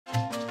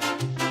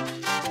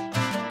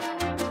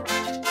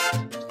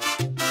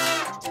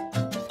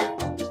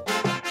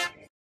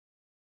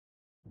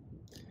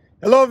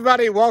Hello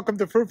everybody, welcome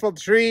to Fruitful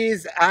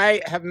Trees.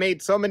 I have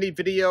made so many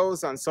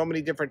videos on so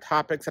many different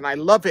topics and I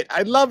love it.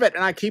 I love it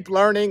and I keep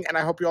learning and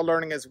I hope you're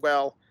learning as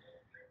well.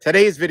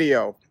 Today's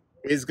video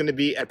is going to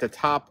be at the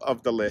top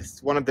of the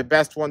list. One of the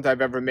best ones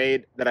I've ever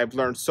made that I've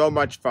learned so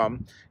much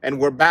from. And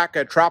we're back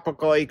at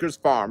Tropical Acres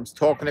Farms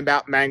talking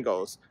about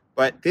mangoes.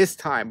 But this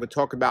time we're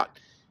talking about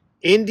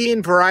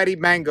Indian variety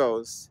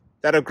mangoes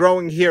that are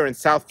growing here in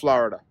South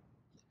Florida.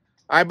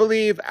 I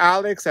believe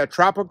Alex at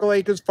Tropical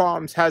Acres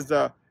Farms has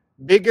the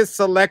biggest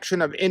selection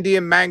of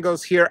Indian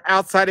mangoes here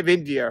outside of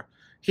India,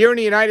 here in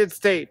the United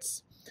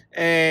States.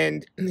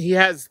 And he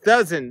has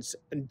dozens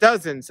and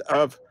dozens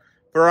of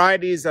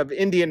varieties of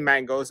Indian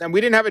mangoes. And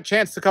we didn't have a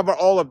chance to cover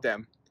all of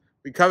them.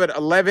 We covered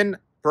 11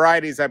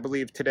 varieties, I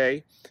believe,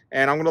 today.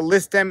 And I'm going to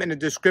list them in the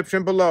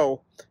description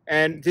below.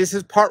 And this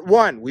is part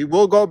one. We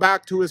will go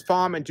back to his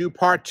farm and do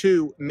part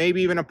two,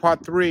 maybe even a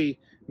part three,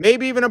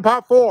 maybe even a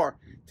part four,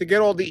 to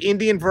get all the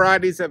Indian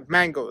varieties of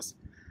mangoes.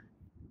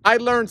 I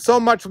learned so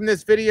much from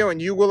this video,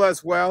 and you will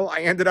as well.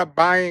 I ended up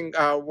buying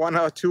one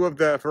or two of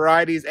the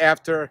varieties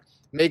after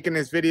making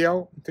this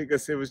video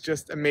because it was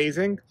just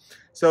amazing.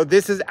 So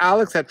this is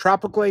Alex at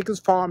Tropical Acres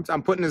Farms.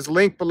 I'm putting his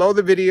link below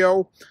the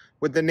video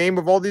with the name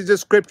of all these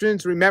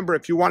descriptions. Remember,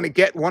 if you want to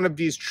get one of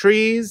these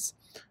trees,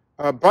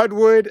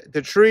 budwood,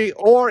 the tree,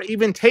 or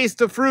even taste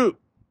the fruit,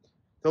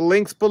 the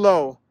link's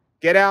below.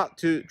 Get out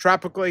to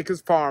Tropical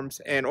Acres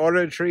Farms and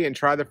order the tree and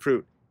try the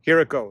fruit. Here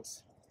it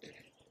goes.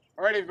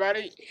 All right,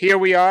 everybody. Here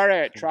we are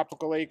at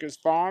Tropical Acres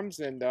Farms,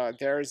 and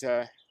there's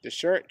the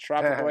shirt,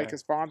 Tropical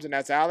Acres Farms, and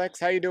that's Alex.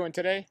 How you doing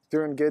today?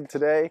 Doing good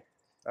today.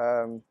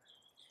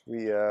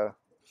 We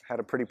had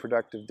a pretty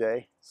productive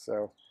day,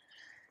 so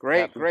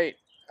great, great.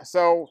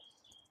 So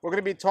we're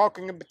going to be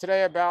talking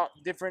today about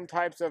different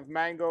types of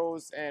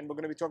mangoes, and we're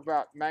going to be talking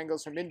about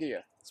mangoes from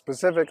India.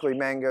 Specifically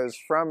mangoes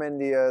from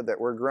India that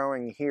we're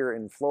growing here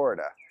in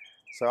Florida.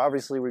 So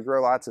obviously we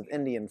grow lots of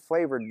Indian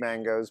flavored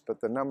mangoes,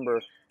 but the number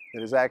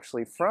that is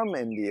actually from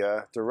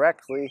India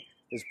directly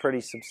is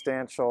pretty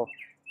substantial,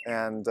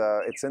 and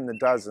it's in the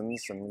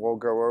dozens, and we'll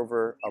go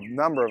over a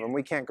number of them.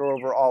 We can't go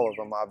over all of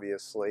them,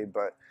 obviously,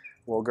 but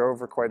we'll go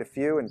over quite a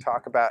few and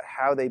talk about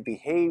how they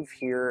behave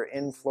here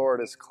in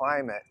Florida's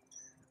climate,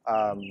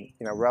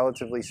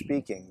 relatively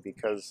speaking,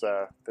 because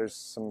there's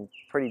some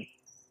pretty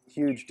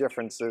huge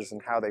differences in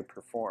how they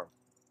perform.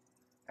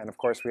 And of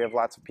course, we have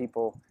lots of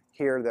people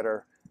here that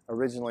are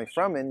originally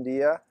from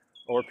India,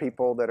 or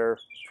people that are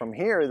from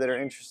here that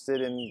are interested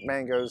in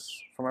mangoes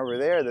from over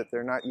there that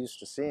they're not used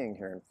to seeing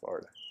here in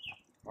Florida.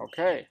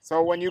 Okay,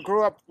 so when you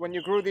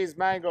grew these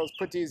mangoes,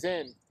 put these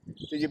in,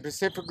 did you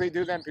specifically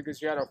do them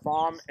because you had a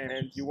farm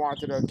and you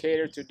wanted to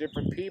cater to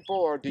different people,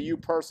 or do you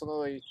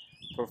personally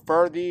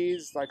prefer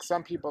these? Like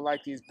some people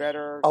like these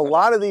better. A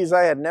lot of these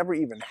I had never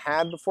even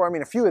had before. I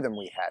mean, a few of them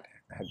we had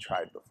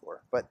tried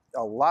before, but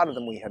a lot of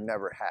them we had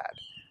never had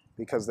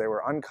because they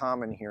were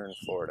uncommon here in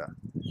Florida.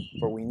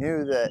 But we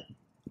knew that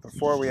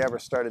before we ever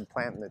started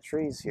planting the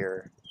trees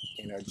here,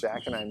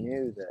 Jack and I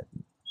knew that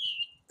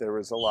there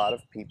was a lot of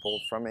people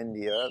from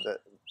India that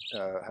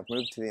have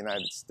moved to the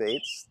United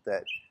States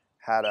that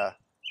had a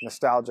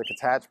nostalgic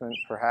attachment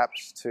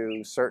perhaps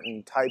to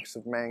certain types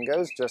of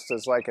mangoes, just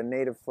as like a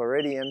native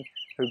Floridian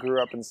who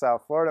grew up in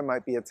South Florida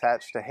might be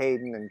attached to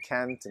Hayden and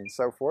Kent and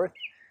so forth.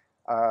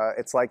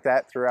 It's like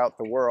that throughout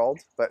the world,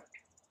 but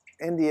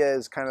India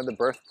is kind of the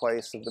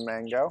birthplace of the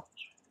mango,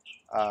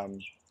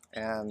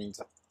 and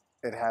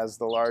it has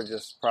the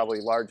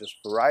probably largest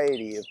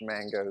variety of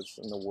mangoes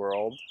in the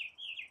world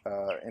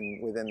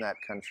within that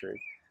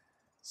country.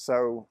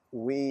 So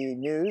we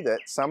knew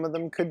that some of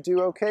them could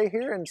do okay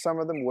here and some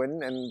of them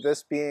wouldn't, and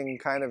this being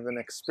kind of an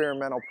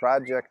experimental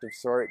project of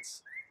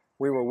sorts,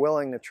 we were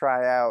willing to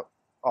try out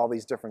all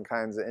these different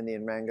kinds of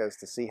Indian mangoes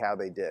to see how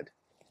they did.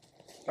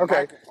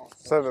 Okay,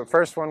 so the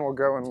first one we'll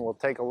go and we'll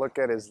take a look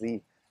at is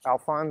the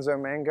Alphonso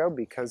mango,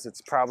 because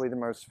it's probably the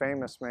most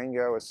famous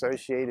mango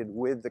associated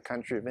with the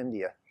country of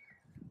India,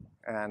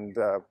 and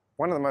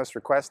one of the most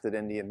requested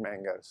Indian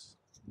mangoes.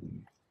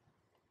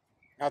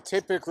 Now,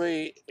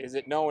 typically, is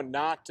it known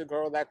not to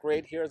grow that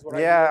great here? Is what I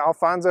hear? Yeah,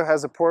 Alphonso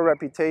has a poor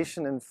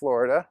reputation in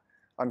Florida,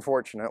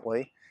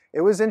 unfortunately.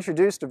 It was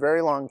introduced a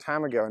very long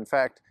time ago. In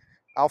fact,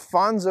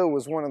 Alphonso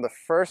was one of the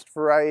first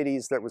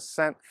varieties that was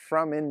sent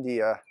from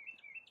India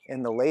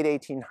in the late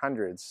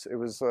 1800s. It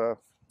was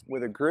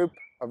with a group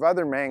of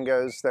other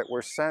mangoes that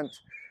were sent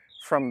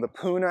from the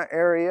Pune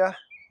area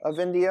of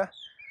India.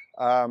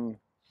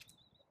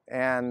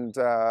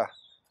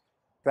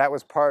 That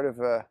was part of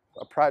a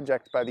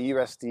project by the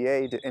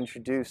USDA to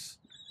introduce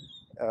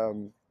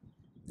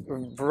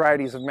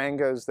varieties of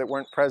mangoes that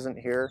weren't present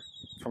here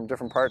from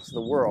different parts of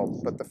the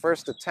world. But the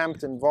first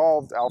attempt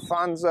involved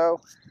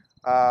Alphonso,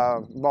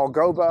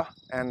 Malgoba,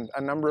 and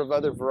a number of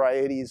other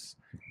varieties,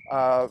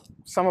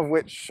 some of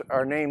which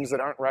are names that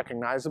aren't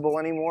recognizable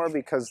anymore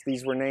because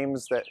these were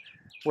names that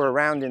were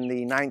around in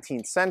the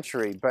 19th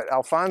century. But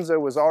Alphonso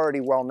was already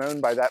well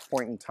known by that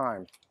point in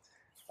time.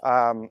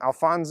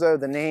 Alphonso,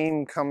 the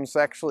name comes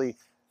actually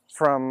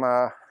from,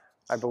 I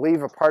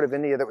believe, a part of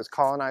India that was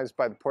colonized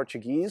by the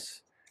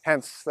Portuguese,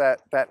 hence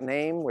that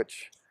name,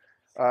 which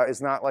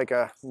is not like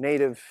a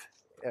native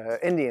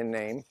Indian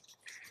name.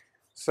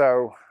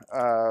 So,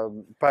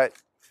 but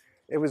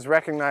it was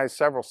recognized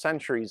several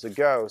centuries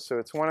ago, so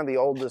it's one of the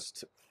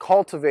oldest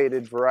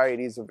cultivated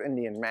varieties of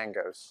Indian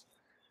mangoes.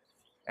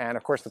 And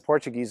of course the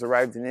Portuguese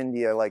arrived in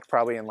India like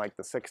probably in like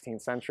the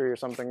 16th century or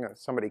something.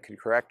 Somebody could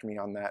correct me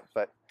on that,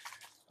 but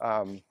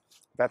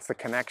that's the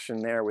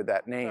connection there with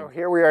that name. So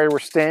here we are, we're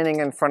standing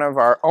in front of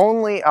our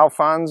only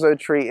Alphonso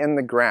tree in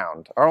the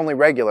ground, our only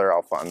regular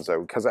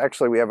Alphonso, because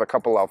actually we have a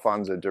couple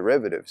Alphonso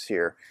derivatives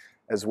here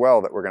as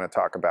well that we're going to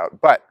talk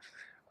about. But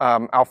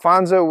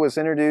Alphonso was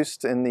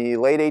introduced in the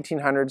late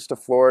 1800s to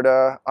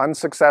Florida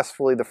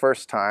unsuccessfully the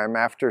first time.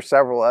 After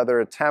several other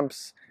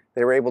attempts,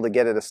 they were able to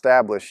get it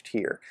established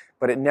here.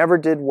 But it never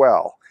did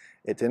well.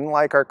 It didn't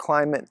like our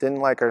climate,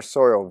 didn't like our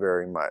soil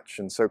very much.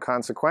 And so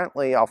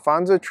consequently,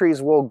 Alphonso trees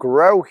will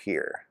grow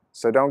here.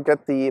 So don't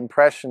get the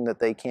impression that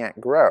they can't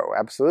grow.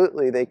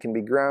 Absolutely, they can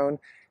be grown,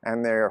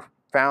 and they're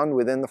found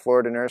within the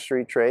Florida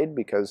nursery trade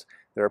because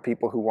there are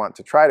people who want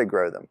to try to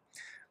grow them.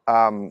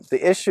 The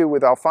issue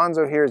with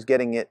Alphonso here is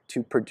getting it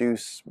to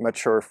produce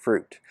mature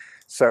fruit.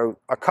 So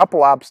a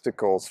couple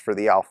obstacles for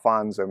the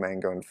Alphonso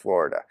mango in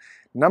Florida.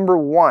 Number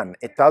one,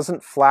 it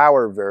doesn't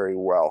flower very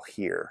well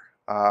here.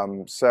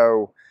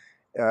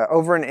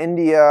 Over in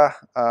India,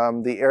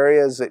 the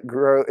areas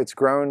it's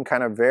grown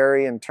kind of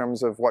vary in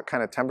terms of what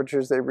kind of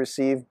temperatures they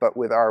receive, but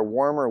with our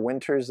warmer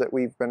winters that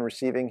we've been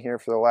receiving here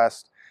for the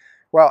last,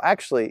 well,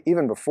 actually,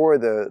 even before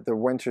the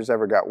winters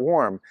ever got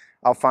warm,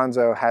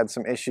 Alphonso had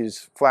some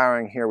issues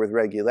flowering here with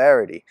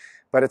regularity.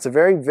 But it's a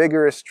very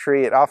vigorous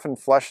tree. It often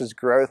flushes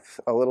growth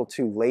a little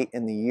too late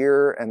in the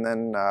year, and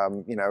then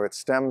you know, its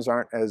stems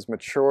aren't as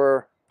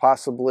mature,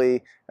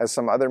 possibly, as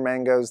some other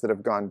mangoes that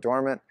have gone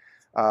dormant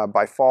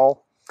by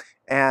fall.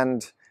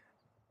 And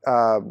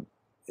when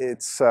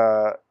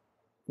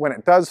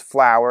it does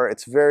flower,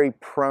 it's very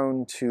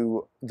prone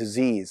to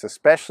disease,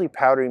 especially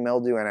powdery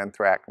mildew and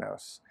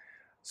anthracnose.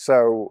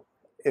 So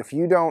if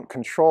you don't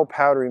control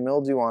powdery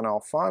mildew on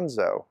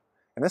Alphonso,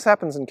 and this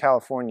happens in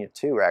California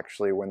too,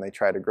 actually, when they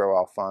try to grow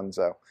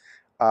Alphonso,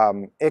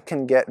 it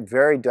can get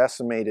very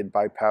decimated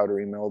by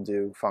powdery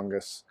mildew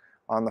fungus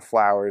on the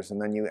flowers, and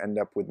then you end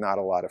up with not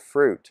a lot of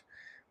fruit.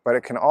 But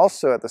it can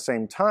also, at the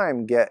same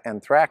time, get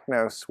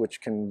anthracnose,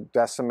 which can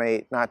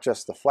decimate not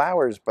just the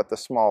flowers, but the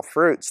small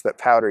fruits that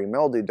powdery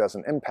mildew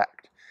doesn't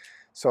impact.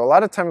 So a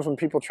lot of times when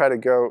people try to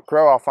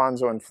grow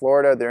Alphonso in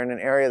Florida, they're in an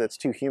area that's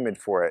too humid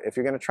for it. If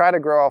you're going to try to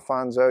grow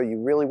Alphonso,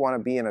 you really want to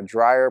be in a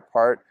drier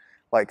part,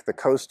 like the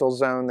coastal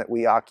zone that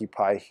we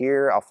occupy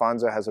here.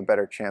 Alphonso has a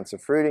better chance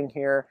of fruiting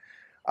here.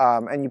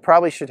 And you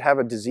probably should have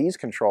a disease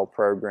control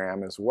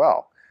program as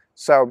well.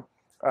 So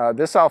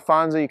this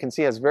Alphonso, you can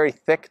see, has very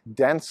thick,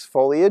 dense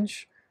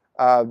foliage.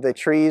 The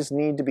trees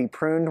need to be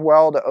pruned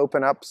well to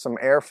open up some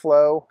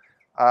airflow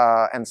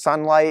and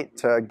sunlight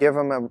to give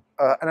them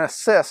an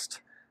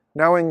assist,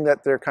 knowing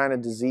that they're kind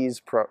of disease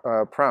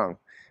prone.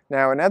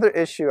 Now, another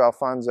issue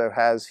Alphonso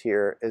has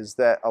here is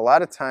that a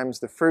lot of times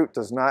the fruit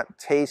does not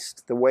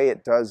taste the way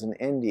it does in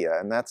India,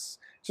 and that's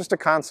just a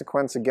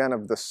consequence, again,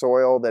 of the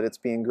soil that it's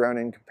being grown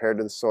in compared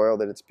to the soil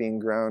that it's being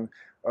grown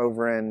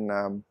over in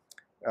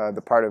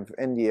the part of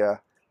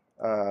India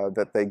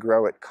that they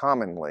grow it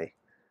commonly.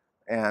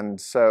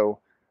 And so,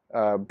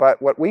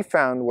 but what we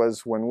found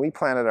was when we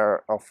planted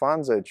our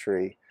Alphonso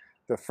tree,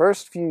 the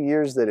first few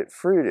years that it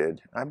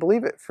fruited, I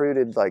believe it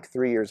fruited like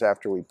 3 years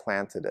after we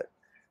planted it.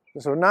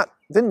 So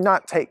did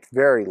not take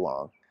very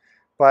long.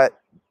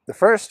 But the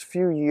first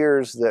few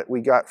years that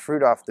we got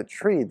fruit off the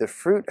tree, the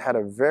fruit had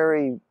a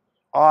very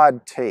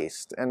odd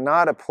taste and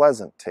not a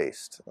pleasant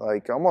taste,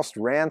 like almost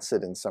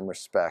rancid in some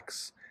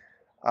respects.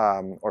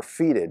 Or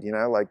fetid, you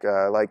know, like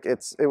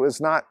it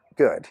was not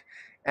good.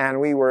 And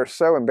we were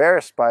so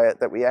embarrassed by it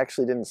that we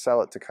actually didn't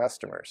sell it to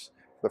customers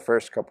the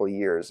first couple of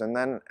years. And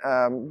then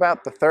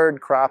about the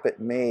third crop it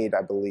made,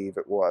 I believe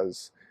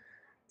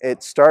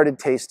it started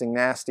tasting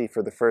nasty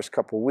for the first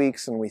couple of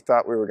weeks, and we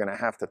thought we were going to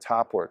have to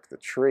top work the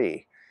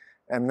tree.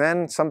 And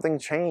then something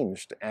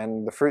changed,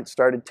 and the fruit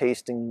started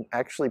tasting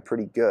actually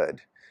pretty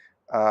good.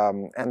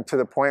 And to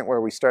the point where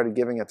we started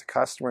giving it to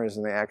customers,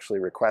 and they actually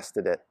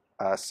requested it.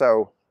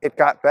 So it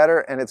got better,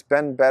 and it's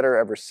been better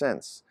ever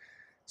since.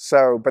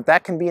 So, but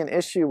that can be an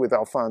issue with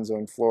Alphonso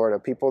in Florida.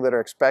 People that are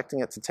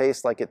expecting it to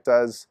taste like it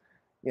does,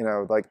 you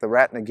know, like the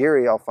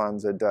Ratnagiri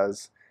Alphonso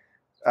does,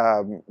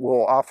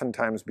 will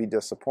oftentimes be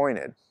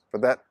disappointed.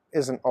 But that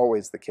isn't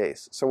always the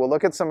case. So we'll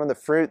look at some of the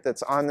fruit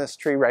that's on this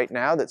tree right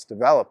now that's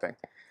developing.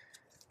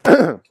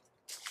 And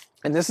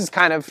this is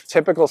kind of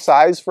typical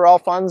size for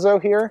Alphonso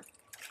here.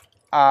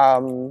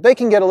 They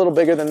can get a little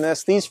bigger than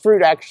this. These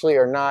fruit actually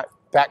are not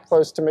that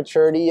close to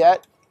maturity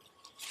yet.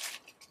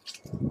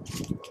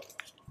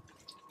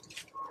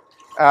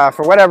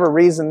 For whatever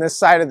reason, this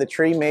side of the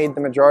tree made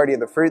the majority of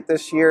the fruit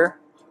this year.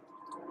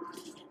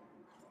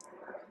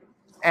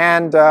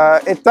 And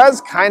it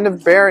does kind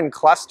of bear in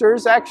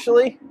clusters,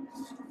 actually.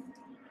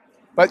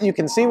 But you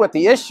can see what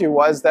the issue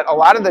was, that a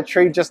lot of the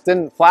tree just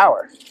didn't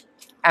flower.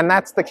 And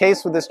that's the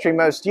case with this tree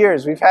most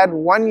years. We've had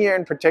one year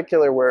in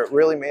particular where it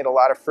really made a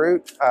lot of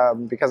fruit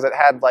because it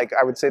had, like,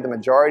 I would say the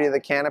majority of the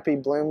canopy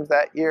bloomed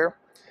that year.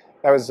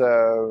 That was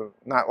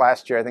not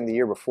last year, I think the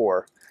year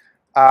before.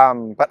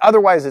 But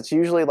otherwise, it's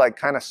usually like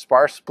kind of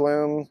sparse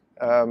bloom,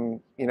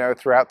 you know,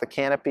 throughout the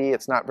canopy.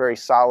 It's not very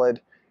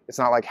solid. It's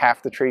not like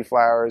half the tree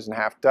flowers and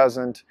half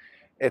doesn't.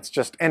 It's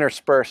just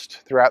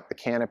interspersed throughout the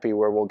canopy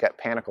where we'll get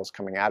panicles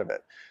coming out of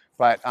it.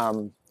 But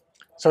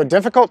so a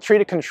difficult tree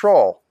to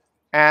control,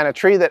 and a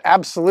tree that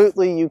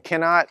absolutely you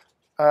cannot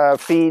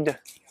feed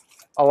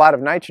a lot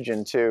of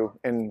nitrogen to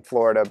in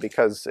Florida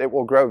because it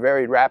will grow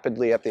very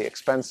rapidly at the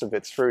expense of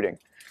its fruiting.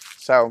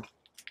 So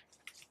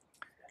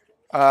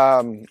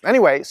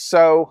anyway,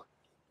 so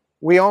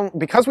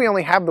because we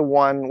only have the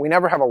one, we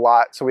never have a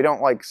lot, so we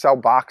don't like sell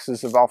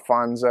boxes of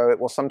Alphonso. It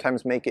will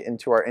sometimes make it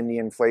into our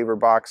Indian flavor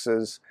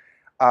boxes,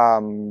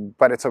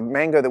 but it's a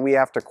mango that we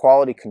have to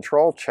quality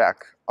control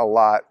check a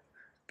lot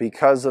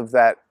because of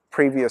that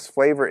previous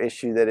flavor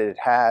issue that it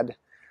had,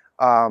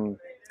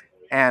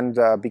 and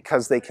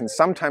because they can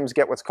sometimes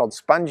get what's called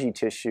spongy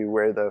tissue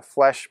where the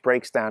flesh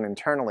breaks down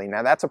internally.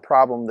 Now that's a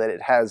problem that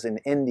it has in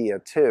India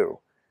too.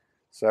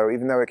 So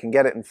even though it can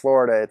get it in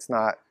Florida, it's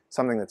not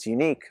something that's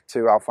unique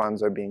to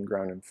Alphonso being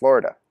grown in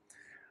Florida.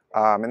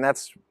 And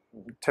that's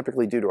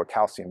typically due to a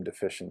calcium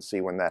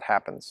deficiency when that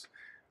happens.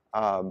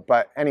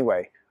 But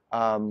anyway,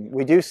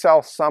 we do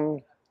sell some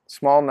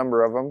small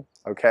number of them,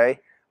 okay?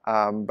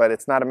 But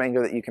it's not a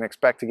mango that you can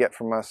expect to get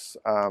from us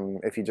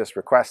if you just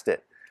request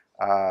it.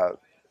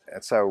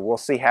 So we'll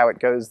see how it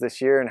goes this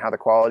year and how the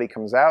quality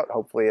comes out.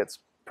 Hopefully it's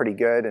pretty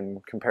good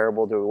and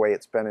comparable to the way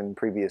it's been in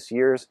previous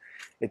years.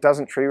 It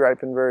doesn't tree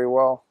ripen very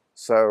well,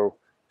 so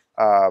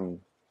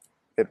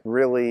it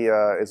really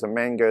is a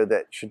mango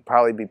that should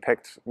probably be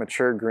picked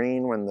mature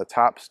green when the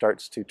top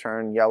starts to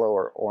turn yellow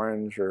or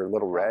orange or a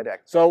little red.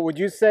 So would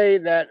you say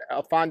that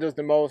Alphonso is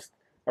the most,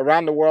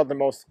 around the world, the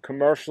most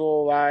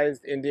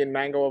commercialized Indian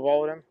mango of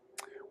all of them?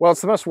 Well,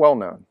 it's the most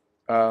well-known.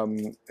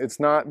 It's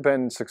not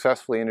been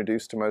successfully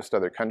introduced to most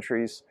other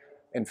countries.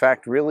 In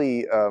fact,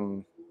 really,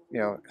 you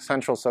know,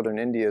 central southern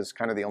India is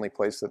kind of the only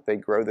place that they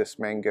grow this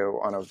mango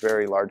on a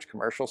very large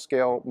commercial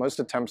scale. Most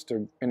attempts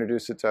to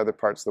introduce it to other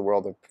parts of the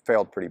world have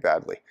failed pretty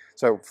badly.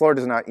 So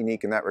Florida's not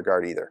unique in that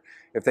regard either.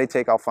 If they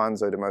take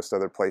Alphonso to most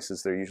other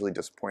places, they're usually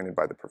disappointed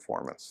by the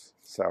performance.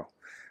 So,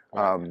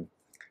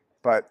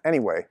 but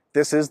anyway,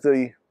 this is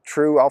the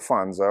true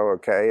Alphonso,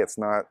 okay? It's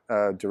not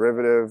a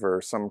derivative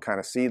or some kind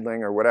of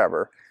seedling or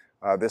whatever.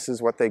 This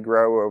is what they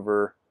grow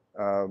over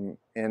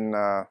in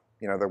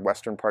you know, the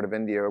western part of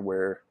India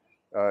where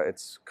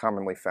it's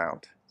commonly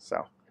found. So,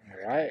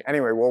 all right.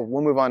 Anyway,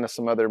 we'll move on to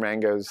some other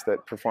mangoes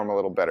that perform a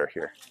little better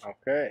here.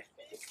 Okay.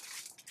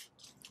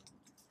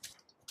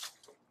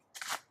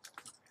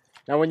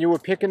 Now, when you were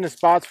picking the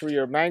spots for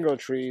your mango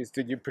trees,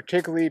 did you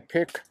particularly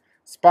pick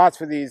spots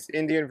for these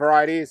Indian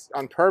varieties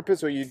on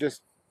purpose, or you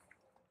just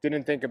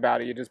didn't think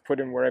about it? You just put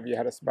them wherever you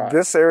had a spot?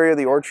 This area of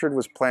the orchard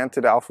was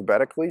planted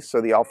alphabetically, so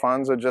the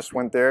Alphonso just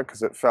went there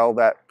because it fell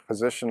that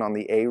position on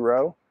the A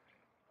row.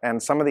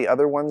 And some of the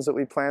other ones that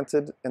we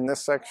planted in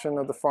this section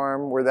of the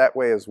farm were that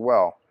way as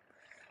well.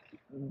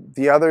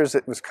 The others,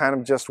 it was kind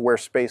of just where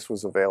space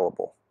was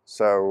available.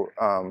 So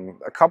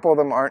a couple of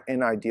them aren't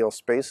in ideal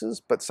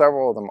spaces, but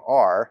several of them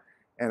are.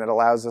 And it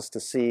allows us to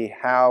see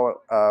how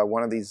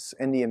one of these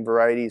Indian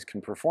varieties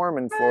can perform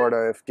in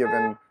Florida if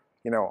given,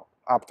 you know,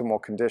 optimal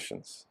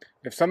conditions.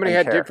 If somebody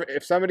had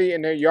if somebody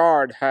in their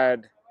yard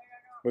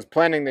was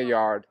planting their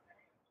yard,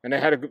 and they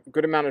had a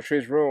good amount of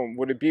trees room,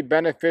 would it be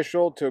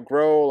beneficial to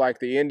grow like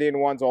the Indian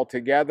ones all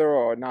together,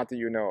 or not that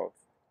you know of?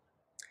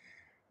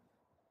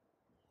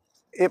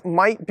 It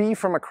might be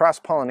from a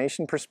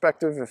cross-pollination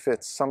perspective if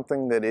it's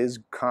something that is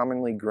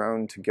commonly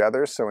grown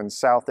together. So in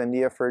South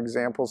India, for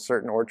example,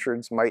 certain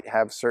orchards might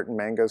have certain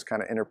mangoes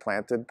kind of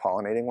interplanted,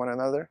 pollinating one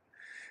another.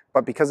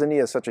 But because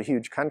India is such a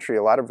huge country,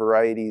 a lot of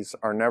varieties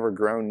are never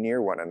grown near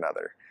one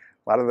another.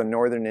 A lot of the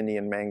northern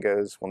Indian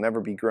mangoes will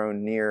never be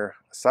grown near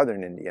a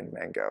southern Indian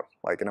mango.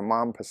 Like an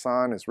Imam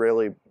Passan is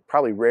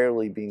probably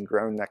rarely being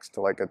grown next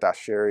to like a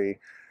Dasheri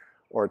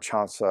or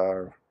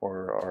Chausa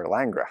or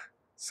Langra.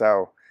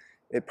 So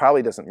it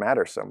probably doesn't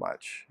matter so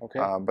much. Okay.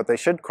 But they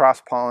should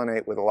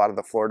cross-pollinate with a lot of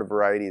the Florida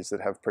varieties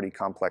that have pretty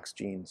complex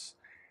genes.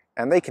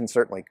 And they can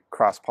certainly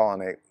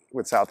cross-pollinate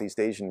with Southeast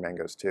Asian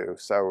mangoes too.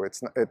 So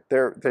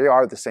they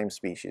are the same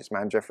species,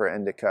 Mangifera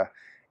indica.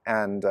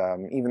 And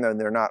even though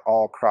they're not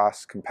all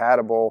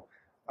cross-compatible,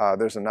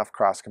 there's enough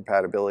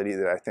cross-compatibility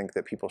that I think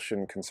that people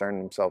shouldn't concern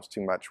themselves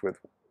too much with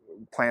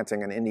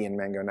planting an Indian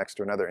mango next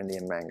to another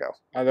Indian mango.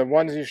 Are the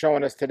ones you're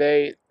showing us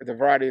today, the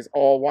varieties,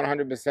 all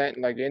 100%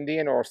 like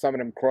Indian, or some of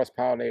them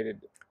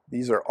cross-pollinated?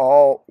 These are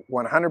all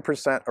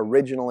 100%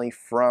 originally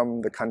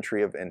from the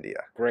country of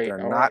India. Great.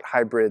 They're not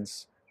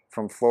hybrids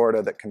from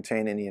Florida that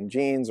contain Indian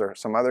genes or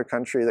some other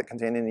country that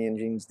contain Indian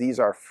genes. These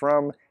are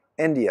from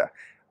India.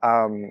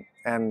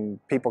 And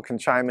people can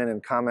chime in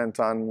and comment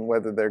on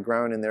whether they're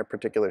grown in their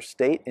particular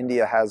state.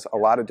 India has a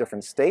lot of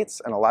different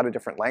states and a lot of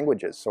different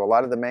languages. So a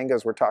lot of the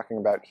mangoes we're talking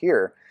about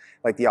here,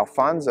 like the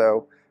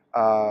Alphonso,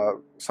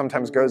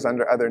 sometimes goes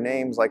under other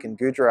names. Like in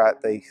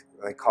Gujarat, they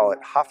call it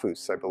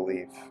hafus, I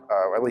believe,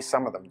 or at least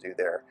some of them do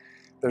there.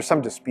 There's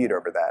some dispute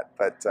over that,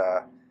 but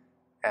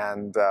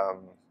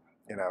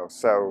you know,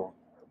 so,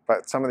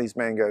 but some of these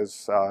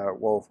mangoes,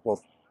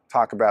 we'll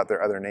talk about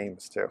their other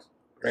names too.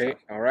 Great.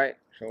 So. All right.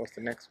 Show us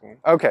the next one.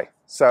 Okay,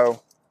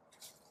 so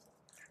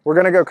we're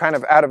going to go kind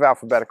of out of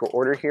alphabetical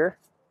order here.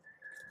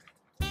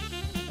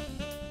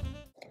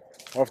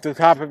 Off the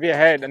top of your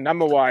head,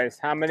 number-wise,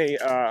 how many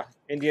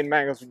Indian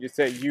mangoes would you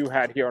say you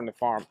had here on the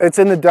farm? It's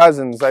in the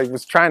dozens. I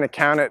was trying to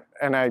count it,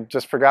 and I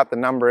just forgot the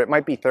number. It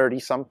might be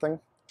 30-something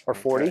or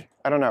 40. Okay.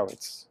 I don't know.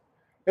 It's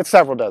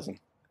several dozen.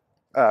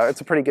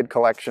 It's a pretty good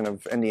collection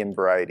of Indian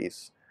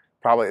varieties.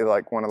 Probably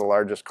like one of the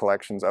largest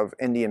collections of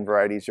Indian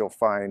varieties you'll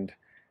find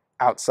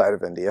outside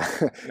of India,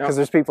 because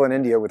there's people in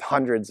India with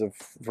hundreds of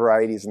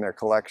varieties in their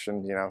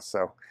collection, you know,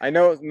 so. I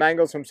know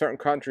mangoes from certain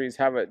countries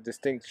have a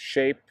distinct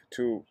shape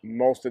to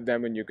most of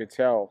them, and you could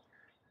tell.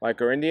 Like,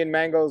 are Indian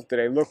mangoes, do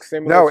they look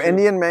similar? No,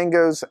 Indian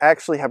mangoes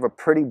actually have a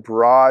pretty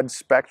broad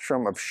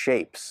spectrum of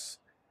shapes,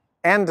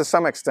 and to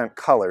some extent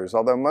colors,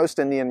 although most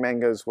Indian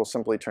mangoes will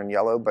simply turn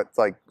yellow, but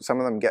like some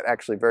of them get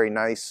actually very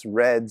nice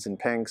reds and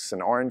pinks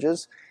and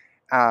oranges.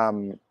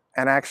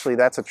 And actually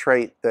that's a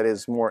trait that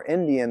is more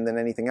Indian than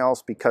anything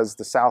else, because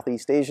the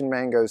Southeast Asian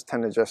mangoes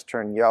tend to just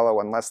turn yellow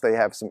unless they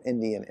have some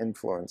Indian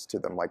influence to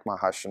them, like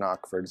Mahashanak,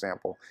 for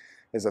example,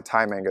 is a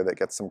Thai mango that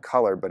gets some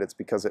color, but it's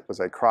because it was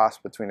a cross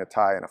between a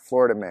Thai and a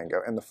Florida mango,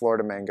 and the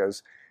Florida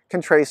mangoes can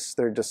trace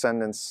their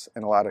descendants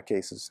in a lot of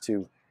cases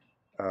to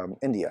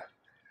India.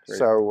 Great.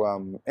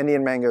 So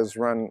Indian mangoes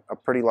run a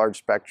pretty large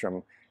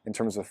spectrum in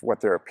terms of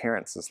what their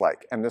appearance is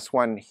like. And this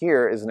one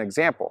here is an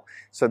example.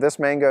 So this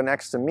mango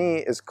next to me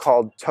is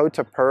called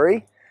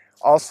Totapuri,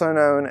 also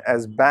known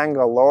as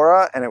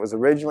Bangolara, and it was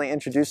originally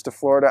introduced to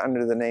Florida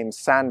under the name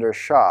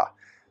Sandersha.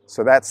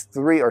 So that's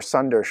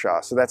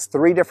Sandersha. So that's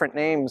three different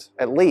names,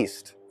 at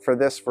least, for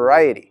this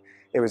variety.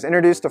 It was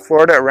introduced to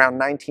Florida around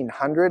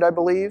 1900, I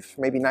believe,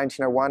 maybe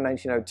 1901,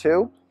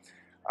 1902.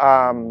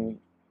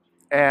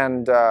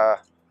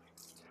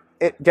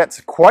 It gets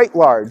quite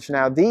large.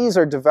 Now these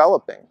are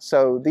developing,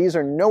 so these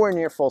are nowhere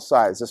near full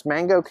size. This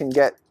mango can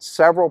get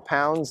several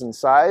pounds in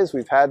size.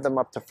 We've had them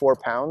up to 4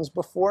 pounds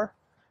before.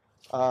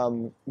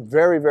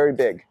 Very, very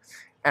big.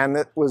 And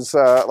it was,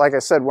 like I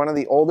said, one of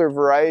the older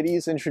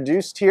varieties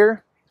introduced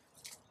here.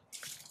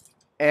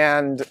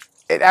 And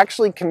it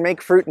actually can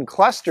make fruit in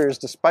clusters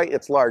despite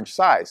its large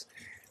size.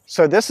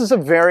 So this is a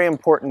very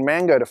important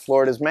mango to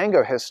Florida's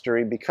mango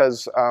history,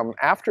 because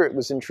after it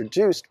was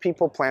introduced,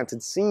 people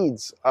planted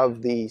seeds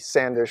of the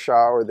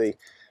Sandersha, or the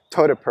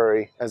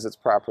Totapuri as it's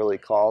properly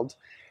called,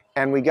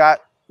 and we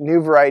got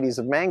new varieties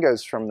of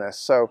mangoes from this.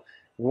 So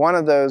one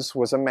of those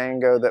was a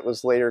mango that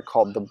was later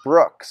called the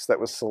Brooks, that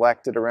was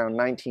selected around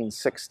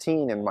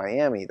 1916 in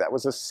Miami. That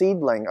was a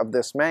seedling of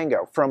this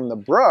mango. From the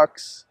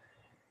Brooks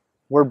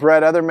were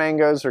bred other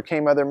mangoes, or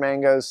came other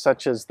mangoes,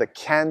 such as the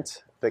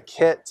Kent, the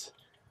Kit,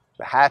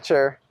 the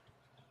Hatcher,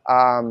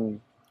 the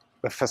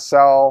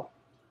Facel,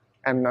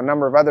 and a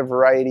number of other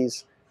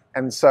varieties.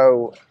 And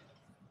so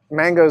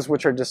mangoes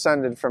which are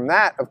descended from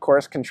that, of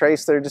course, can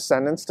trace their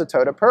descendants to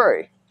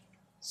Totapuri.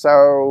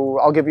 So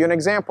I'll give you an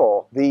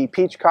example. The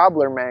peach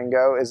cobbler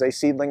mango is a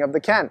seedling of the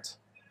Kent.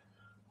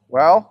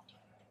 Well,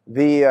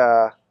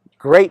 the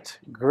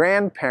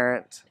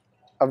great-grandparent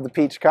of the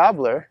peach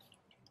cobbler,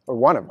 or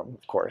one of them,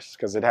 of course,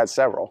 because it has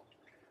several,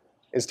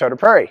 is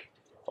Totapuri,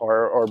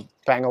 or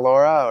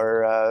Bangolara,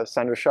 or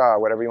Sandersha,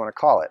 whatever you want to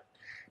call it.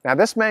 Now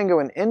this mango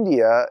in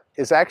India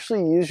is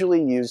actually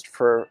usually used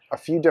for a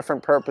few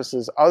different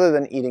purposes other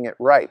than eating it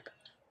ripe.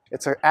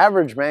 It's an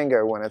average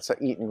mango when it's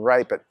eaten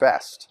ripe at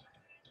best.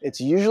 It's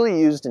usually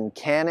used in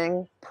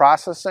canning,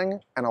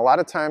 processing, and a lot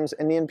of times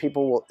Indian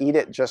people will eat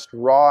it just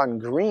raw and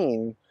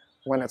green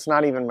when it's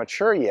not even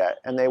mature yet,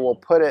 and they will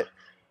put it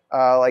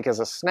like as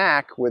a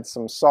snack with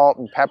some salt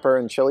and pepper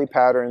and chili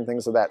powder and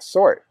things of that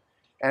sort.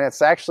 And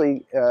it's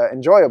actually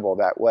enjoyable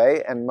that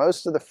way, and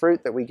most of the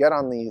fruit that we get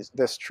on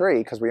this tree,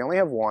 because we only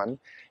have one,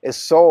 is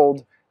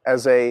sold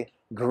as a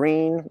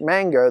green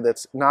mango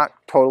that's not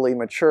totally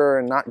mature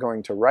and not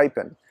going to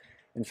ripen.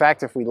 In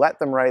fact, if we let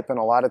them ripen,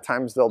 a lot of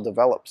times they'll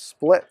develop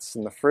splits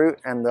in the fruit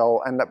and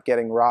they'll end up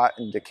getting rot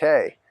and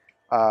decay.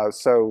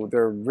 So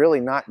they're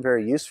really not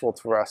very useful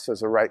to us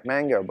as a ripe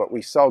mango, but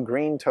we sell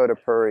green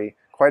Totapuri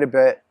quite a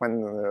bit when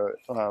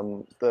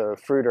the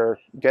fruit are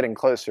getting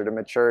closer to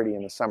maturity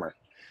in the summer.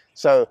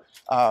 So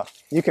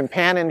you can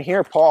pan in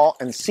here, Paul,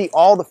 and see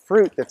all the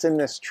fruit that's in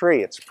this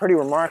tree. It's pretty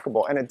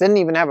remarkable. And it didn't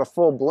even have a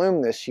full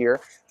bloom this year.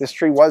 This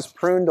tree was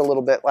pruned a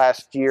little bit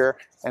last year,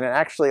 and it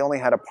actually only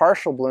had a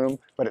partial bloom,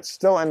 but it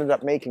still ended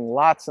up making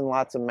lots and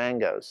lots of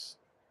mangoes.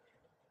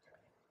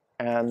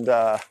 And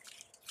the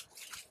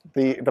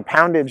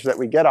poundage that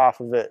we get off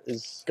of it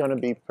is going to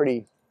be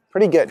pretty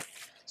good.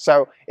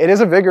 So it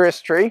is a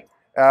vigorous tree.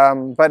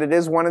 But it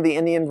is one of the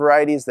Indian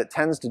varieties that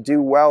tends to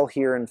do well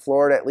here in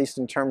Florida, at least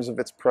in terms of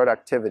its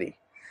productivity.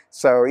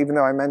 So even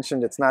though I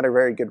mentioned it's not a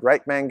very good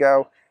ripe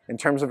mango, in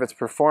terms of its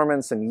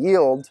performance and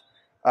yield,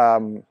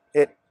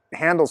 it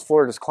handles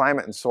Florida's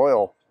climate and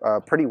soil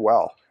pretty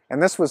well.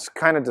 And this was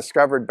kind of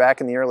discovered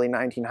back in the early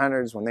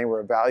 1900s when they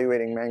were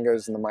evaluating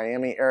mangoes in the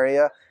Miami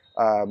area.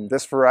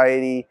 This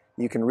variety,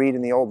 you can read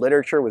in the old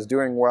literature, was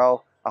doing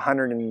well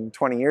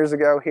 120 years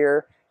ago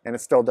here, and it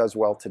still does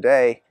well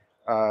today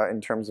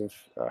in terms of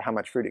how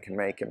much fruit it can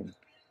make and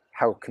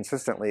how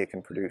consistently it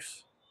can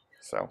produce.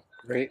 So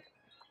Great.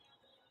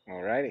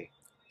 Alrighty.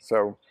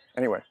 So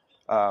anyway,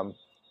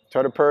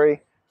 Totapuri,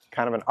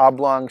 kind of an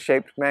oblong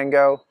shaped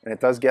mango, and it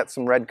does get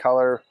some red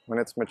color when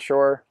it's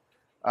mature.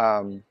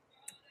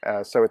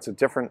 So it's a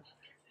different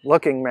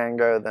looking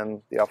mango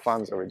than the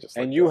Alphonso we just.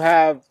 And you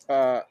have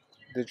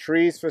the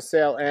trees for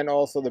sale and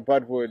also the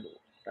budwood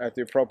at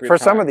the appropriate for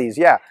time. some of these,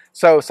 yeah.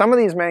 So some of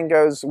these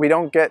mangoes we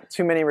don't get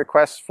too many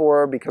requests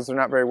for because they're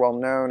not very well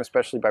known,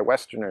 especially by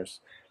Westerners.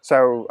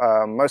 So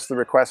most of the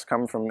requests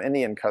come from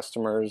Indian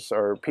customers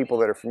or people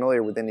that are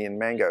familiar with Indian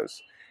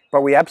mangoes.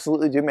 But we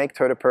absolutely do make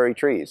Totapuri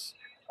trees.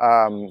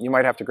 You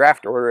might have to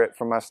graft order it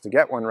from us to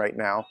get one right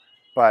now,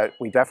 but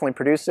we definitely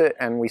produce it,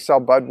 and we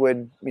sell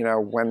budwood, you know,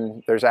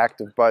 when there's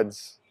active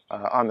buds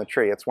on the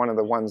tree. It's one of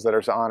the ones that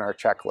is on our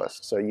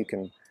checklist. So you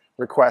can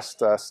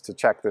request us to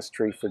check this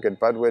tree for good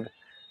budwood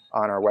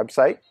on our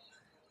website.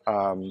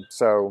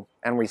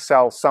 And we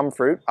sell some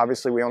fruit.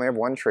 Obviously, we only have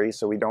one tree,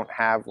 so we don't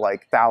have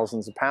like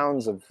thousands of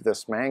pounds of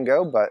this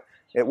mango, but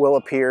it will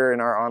appear in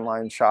our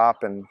online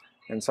shop, and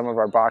some of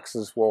our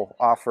boxes will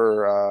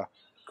offer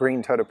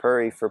green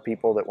Totapuri for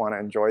people that want to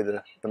enjoy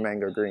the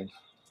mango green.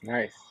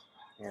 Nice.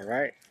 All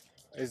right.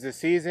 Is the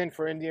season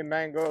for Indian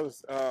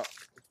mangoes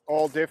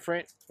all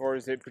different, or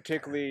is it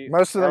particularly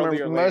most of them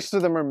early are or late? Most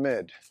of them are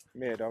mid.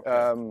 Mid.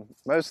 Okay.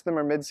 Most of them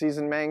are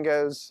mid-season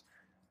mangoes.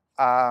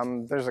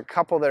 There's a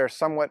couple that are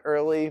somewhat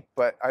early,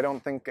 but I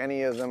don't think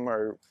any of them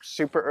are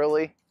super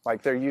early.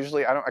 Like they're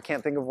usually, I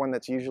can't think of one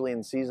that's usually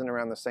in season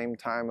around the same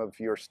time of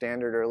your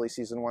standard early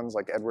season ones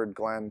like Edward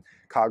Glen,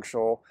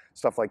 Coggeshall,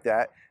 stuff like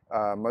that.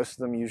 Most of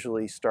them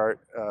usually start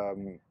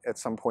at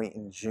some point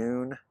in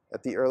June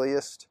at the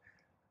earliest.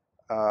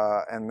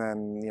 And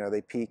then, you know,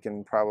 they peak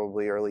in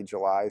probably early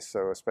July.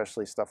 So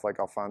especially stuff like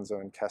Alphonso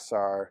and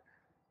Kesar.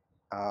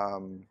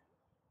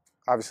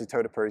 Obviously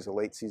Totapuri is a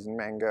late season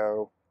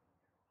mango.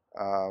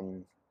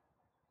 You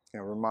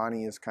know,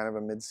 Romani is kind of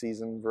a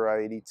mid-season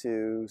variety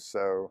too.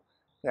 So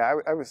yeah,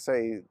 I would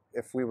say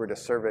if we were to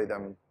survey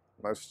them,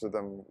 most of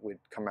them would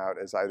come out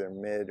as either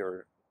mid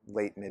or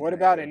late mid. What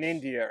about in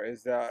India?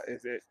 Is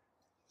it?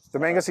 The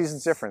mango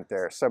season's different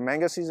there. So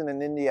mango season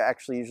in India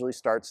actually usually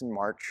starts in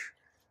March,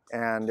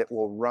 and it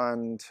will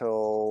run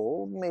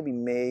till maybe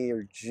May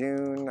or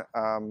June.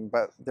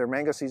 But their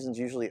mango season's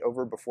usually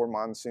over before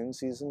monsoon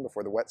season,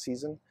 before the wet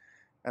season.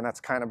 And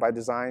that's kind of by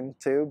design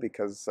too,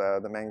 because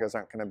the mangoes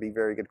aren't going to be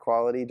very good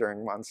quality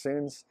during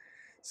monsoons.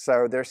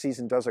 So their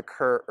season does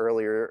occur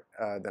earlier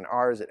than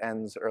ours. It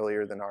ends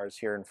earlier than ours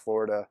here in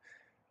Florida.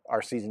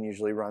 Our season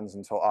usually runs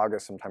until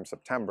August, sometimes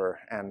September.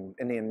 And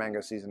Indian mango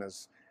season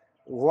is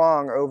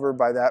long over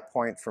by that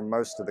point for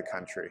most of the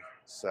country.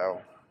 So.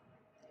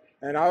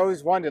 And I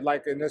always wondered,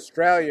 like in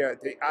Australia,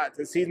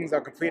 the seasons are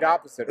complete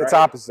opposite, right? It's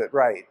opposite,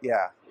 right,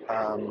 yeah.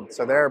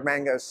 So their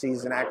mango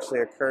season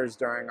actually occurs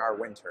during our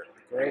winter.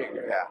 Great.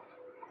 Yeah.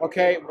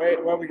 Okay, where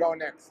are we going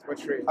next? What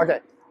tree? Okay,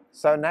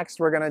 so next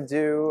we're going to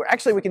do,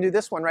 actually we can do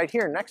this one right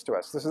here next to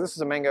us. This is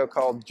a mango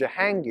called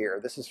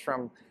Jehangir. This is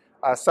from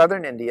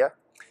southern India.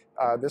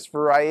 This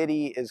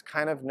variety is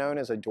kind of known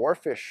as a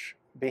dwarfish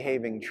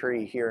behaving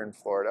tree here in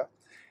Florida.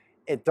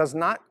 It does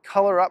not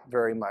color up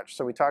very much.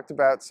 So we talked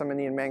about some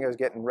Indian mangoes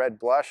getting red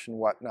blush and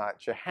whatnot.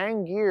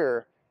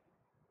 Jehangir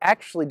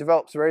actually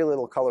develops very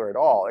little color at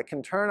all. It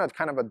can turn a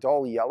kind of a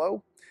dull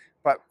yellow,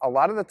 but a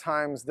lot of the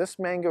times this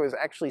mango is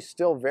actually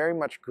still very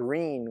much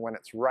green when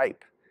it's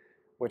ripe,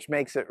 which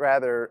makes it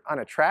rather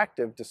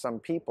unattractive to some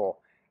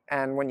people.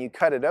 And when you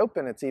cut it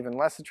open, it's even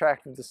less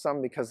attractive to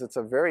some because it's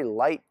a very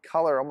light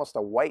color, almost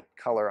a white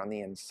color on the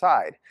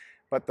inside.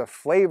 But the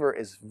flavor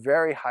is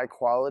very high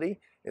quality.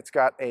 It's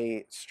got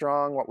a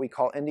strong, what we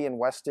call Indian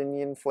West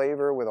Indian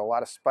flavor with a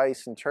lot of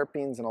spice and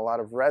terpenes and a lot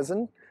of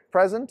resin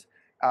present,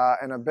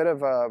 and a bit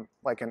of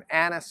like an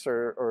anise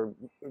or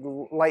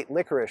light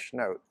licorice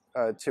note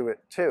to it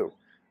too.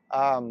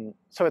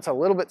 So it's a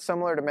little bit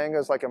similar to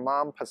mangoes like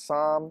Imam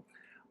Passam.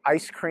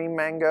 Ice cream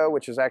mango,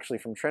 which is actually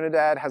from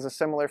Trinidad, has a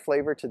similar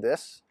flavor to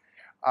this.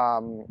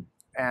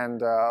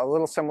 And a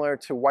little similar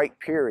to white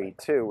Pairi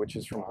too, which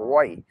is from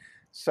Hawaii.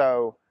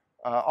 So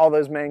all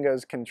those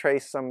mangoes can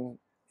trace some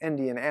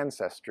Indian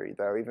ancestry,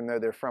 though, even though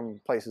they're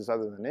from places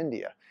other than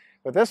India.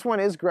 But this one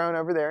is grown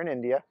over there in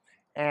India.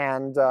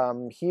 And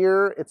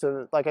here it's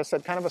like I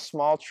said, kind of a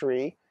small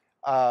tree.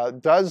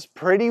 Does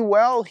pretty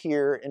well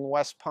here in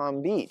West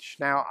Palm Beach.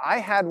 Now, I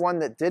had one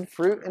that did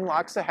fruit in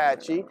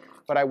Loxahatchee,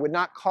 but I would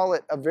not call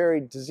it a very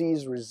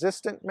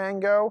disease-resistant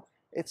mango.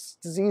 Its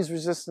disease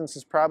resistance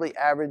is probably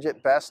average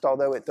at best,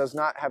 although it does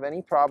not have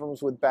any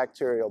problems with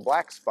bacterial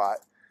black spot.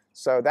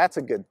 So that's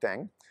a good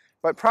thing.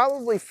 But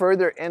probably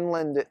further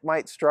inland, it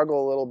might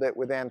struggle a little bit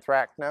with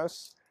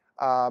anthracnose.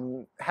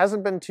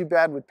 Hasn't been too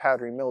bad with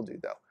powdery mildew,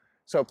 though.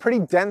 So pretty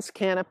dense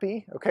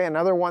canopy. Okay,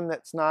 another one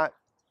that's not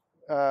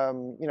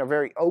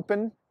very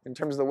open in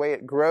terms of the way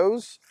it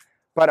grows,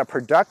 but a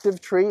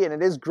productive tree, and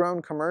it is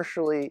grown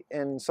commercially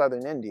in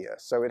southern India,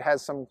 so it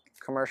has some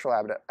commercial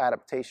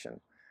adaptation.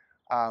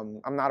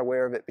 I'm not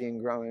aware of it being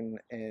grown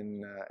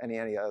in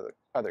any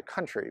other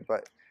country,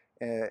 but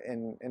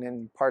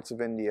in parts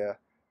of India,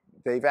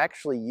 they've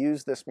actually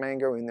used this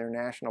mango in their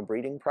national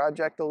breeding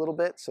project a little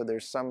bit. So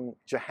there's some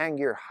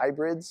Jehangir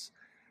hybrids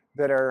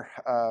that are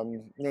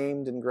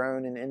named and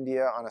grown in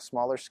India on a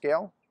smaller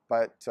scale,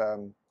 but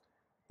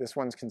this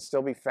one can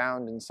still be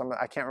found in some,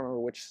 I can't remember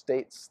which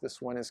states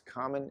this one is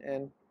common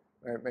in,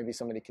 or maybe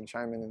somebody can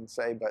chime in and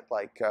say, but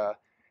like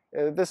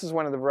this is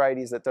one of the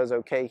varieties that does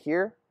okay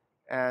here.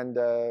 And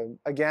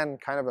again,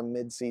 kind of a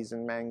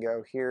mid-season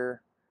mango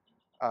here.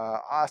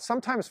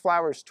 Sometimes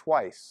flowers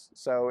twice,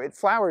 so it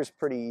flowers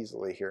pretty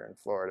easily here in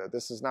Florida.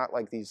 This is not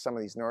like some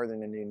of these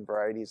northern Indian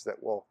varieties that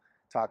we'll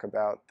talk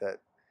about that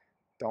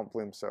don't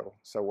bloom so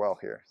well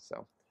here.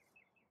 So.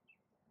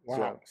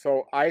 Wow.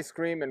 So ice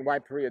cream and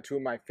white Pairi are two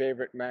of my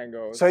favorite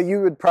mangoes. So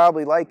you would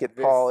probably like it,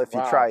 Paul, if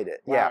you tried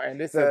it. Wow. Yeah. And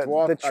this is a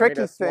dwarf, the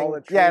tricky thing,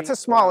 yeah, it's a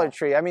smaller wow.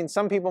 tree. I mean,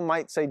 some people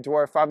might say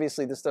dwarf.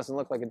 Obviously, this doesn't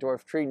look like a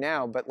dwarf tree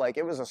now, but like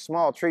it was a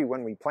small tree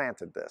when we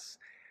planted this,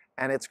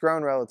 and it's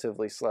grown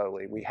relatively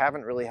slowly. We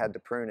haven't really had to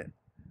prune it,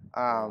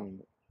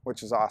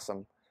 which is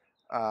awesome.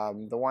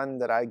 The one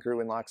that I grew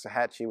in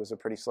Loxahatchee was a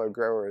pretty slow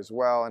grower as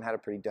well and had a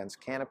pretty dense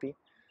canopy.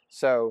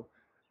 So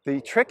the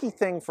tricky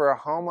thing for a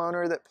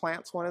homeowner that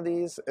plants one of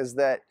these is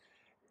that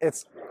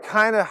it's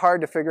kind of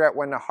hard to figure out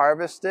when to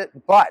harvest it,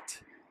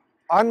 but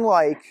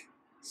unlike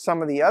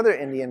some of the other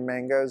Indian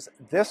mangoes,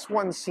 this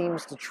one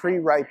seems to tree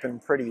ripen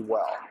pretty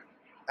well.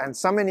 And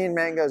some Indian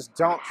mangoes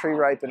don't tree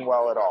ripen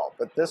well at all,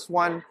 but this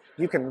one,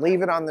 you can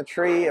leave it on the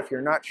tree if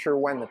you're not sure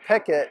when to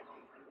pick it,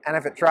 and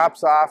if it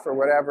drops off or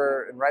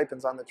whatever and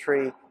ripens on the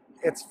tree,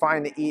 it's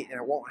fine to eat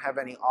and it won't have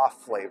any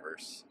off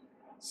flavors.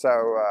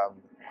 So,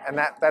 and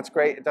that's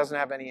great. It doesn't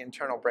have any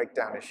internal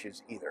breakdown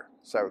issues either.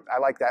 So I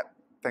like that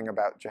thing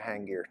about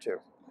Jehangir too.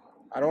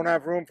 I don't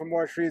have room for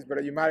more trees,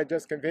 but you might have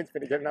just convinced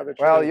me to get another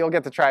tree. Well, you'll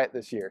get to try it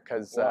this year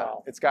because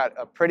wow. It's got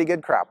a pretty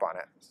good crop on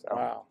it. So.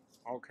 Wow.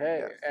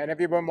 Okay. Yes. And if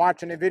you've been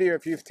watching the video,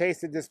 if you've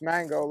tasted this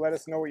mango, let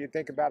us know what you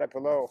think about it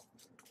below.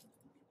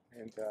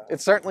 And,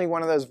 it's certainly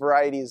one of those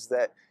varieties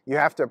that you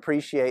have to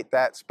appreciate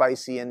that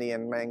spicy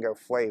Indian mango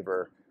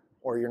flavor,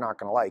 or you're not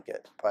going to like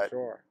it. But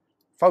sure.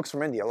 Folks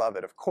from India love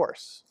it, of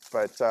course.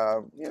 But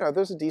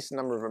there's a decent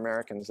number of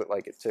Americans that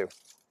like it too.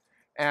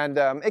 And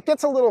it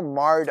gets a little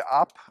marred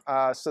up,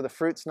 so the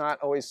fruit's not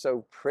always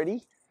so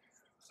pretty.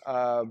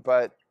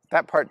 But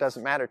that part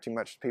doesn't matter too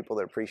much to people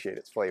that appreciate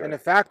its flavor. And the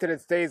fact that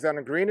it stays on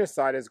the greener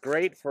side is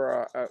great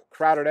for a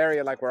crowded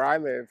area like where I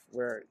live.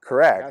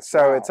 Correct.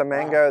 So it's a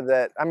mango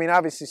that, I mean,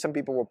 obviously some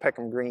people will pick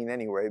them green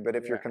anyway, but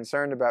if you're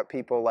concerned about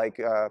people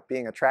like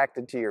being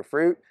attracted to your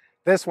fruit,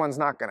 this one's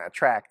not going to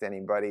attract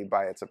anybody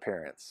by its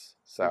appearance.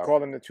 So we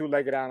call them the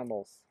two-legged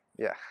animals.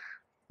 Yeah.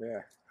 Yeah.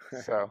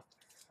 So,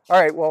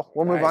 all right, well,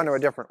 we'll move on to a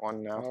different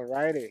one now. All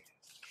righty.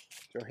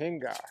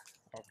 Jehangir.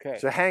 Okay.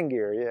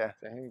 Jehangir, yeah.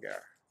 Jehangir.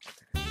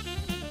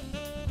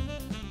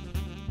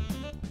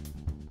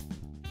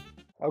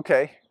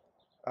 Okay.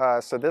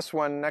 So this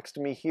one next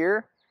to me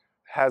here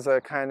has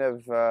a kind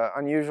of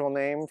unusual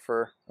name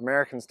for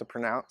Americans to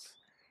pronounce.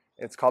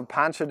 It's called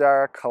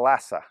Panchadara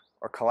Kalassa,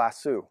 or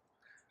Kalassu.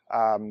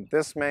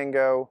 This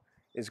mango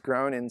is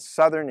grown in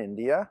southern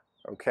India,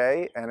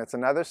 okay, and it's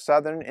another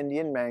southern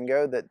Indian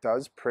mango that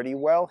does pretty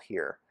well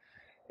here.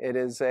 It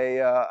is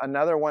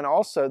another one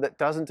also that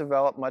doesn't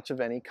develop much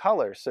of any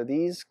color. So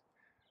these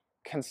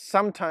can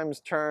sometimes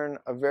turn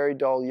a very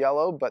dull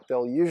yellow, but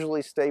they'll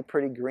usually stay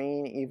pretty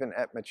green even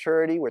at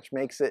maturity, which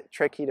makes it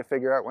tricky to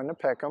figure out when to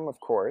pick them, of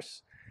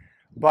course.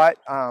 But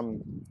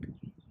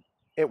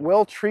it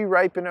will tree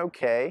ripen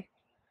okay,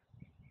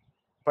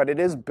 but it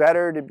is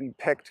better to be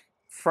picked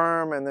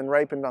firm and then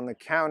ripened on the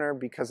counter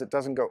because it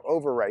doesn't go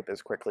overripe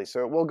as quickly.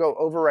 So it will go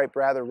overripe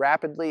rather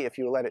rapidly if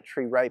you let it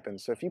tree ripen.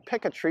 So if you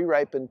pick a tree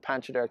ripened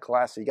Panchadara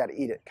Kalassa, you got to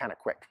eat it kind of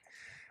quick.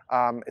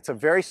 It's a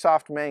very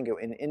soft mango.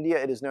 In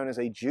India, it is known as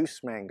a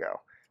juice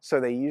mango. So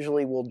they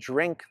usually will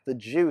drink the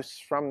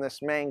juice from this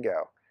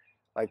mango.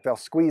 Like they'll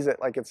squeeze it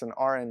like it's an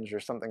orange or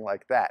something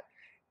like that.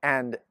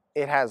 And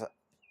it has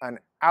an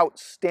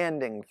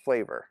outstanding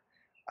flavor.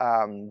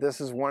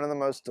 This is one of the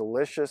most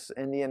delicious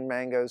Indian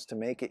mangoes to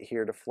make it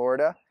here to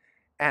Florida,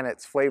 and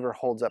its flavor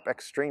holds up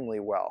extremely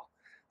well.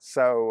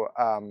 So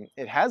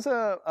it has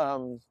a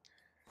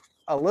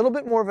little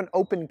bit more of an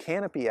open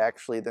canopy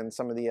actually than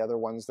some of the other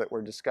ones that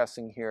we're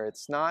discussing here.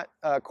 It's not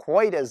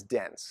quite as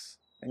dense,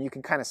 and you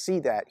can kind of see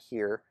that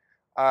here.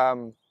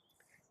 And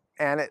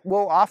it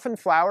will often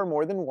flower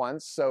more than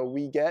once, so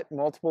we get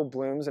multiple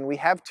blooms, and we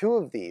have 2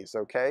 of these,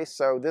 okay?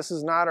 So this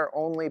is not our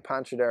only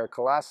Panchadara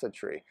Kalassa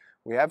tree.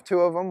 We have 2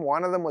 of them.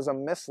 One of them was a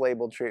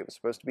mislabeled tree. It was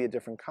supposed to be a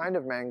different kind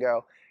of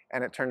mango,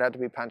 and it turned out to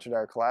be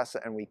Panchadara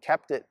Kalassa, and we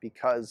kept it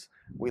because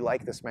we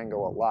like this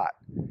mango a lot.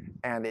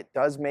 And it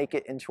does make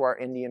it into our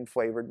Indian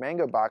flavored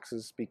mango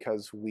boxes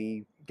because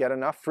we get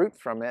enough fruit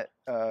from it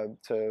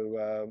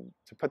to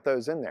put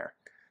those in there.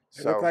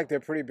 They look like they're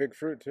pretty big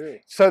fruit too.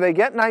 So they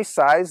get nice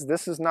size.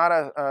 This is not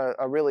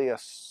really a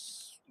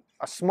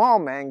small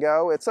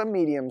mango. It's a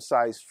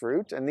medium-sized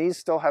fruit, and these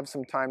still have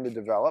some time to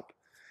develop.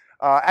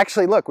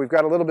 Actually, look, we've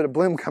got a little bit of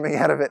bloom coming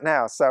out of it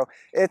now. So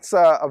it's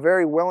a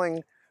very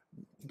willing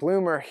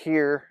bloomer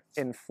here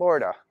in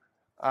Florida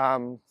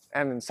and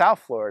in South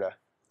Florida.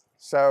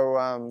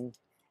 So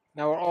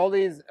now, are all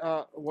these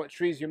what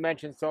trees you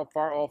mentioned so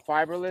far all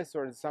fiberless,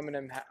 or does some of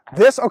them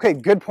have? Okay,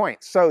 good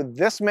point. So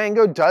this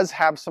mango does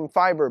have some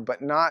fiber,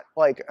 but not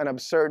like an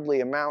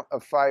absurdly amount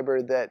of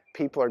fiber that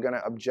people are going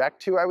to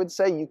object to, I would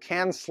say. You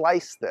can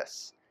slice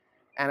this,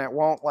 and it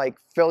won't like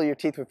fill your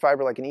teeth with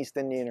fiber like an East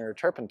Indian or a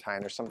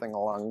turpentine or something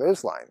along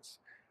those lines.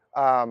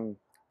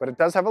 But it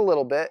does have a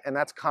little bit, and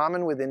that's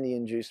common with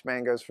Indian juice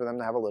mangoes for them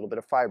to have a little bit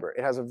of fiber.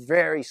 It has a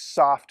very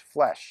soft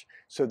flesh,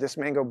 so this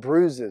mango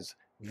bruises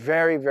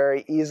very,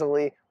 very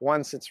easily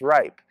once it's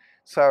ripe.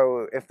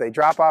 So if they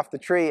drop off the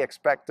tree,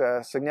 expect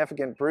a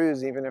significant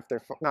bruise even if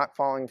they're not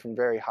falling from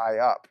very high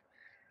up.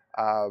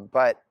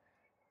 But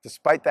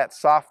despite that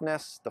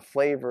softness, the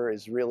flavor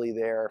is really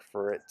there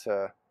for it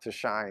to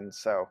shine.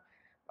 So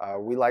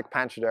we like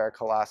Panchadara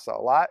Kalassa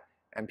a lot,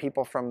 and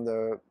people from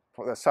the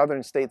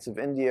southern states of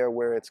India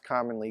where it's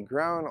commonly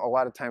grown, a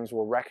lot of times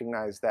will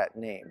recognize that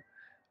name.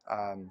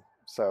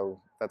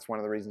 So that's one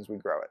of the reasons we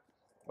grow it.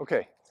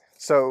 Okay.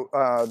 So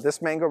this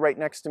mango right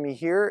next to me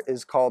here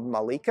is called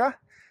Mallika.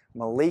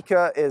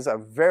 Mallika is a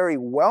very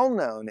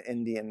well-known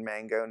Indian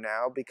mango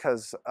now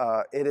because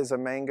it is a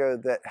mango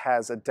that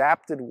has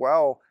adapted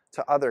well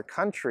to other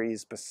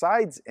countries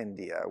besides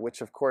India,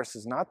 which of course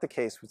is not the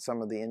case with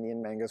some of the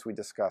Indian mangoes we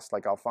discussed.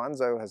 Like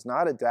Alphonso has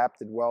not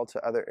adapted well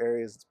to other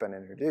areas it's been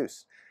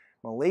introduced.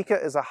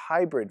 Mallika is a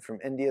hybrid from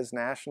India's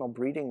national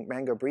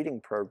mango breeding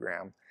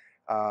program.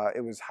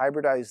 It was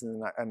hybridized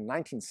in the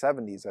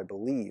 1970s, I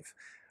believe.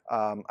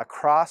 A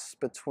cross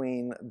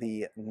between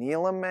the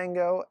Neelum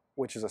mango,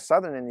 which is a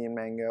southern Indian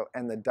mango,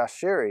 and the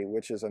Dashiri,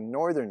 which is a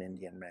northern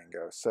Indian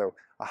mango. So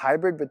a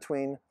hybrid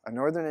between a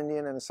northern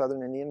Indian and a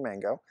southern Indian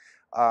mango.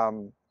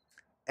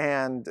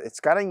 And it's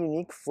got a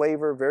unique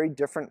flavor, very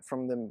different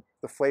from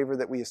the flavor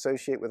that we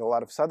associate with a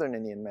lot of southern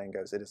Indian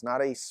mangoes. It is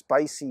not a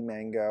spicy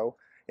mango.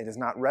 It is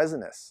not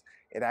resinous.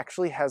 It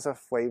actually has a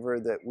flavor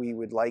that we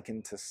would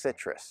liken to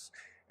citrus.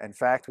 In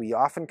fact, we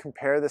often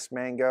compare this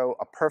mango,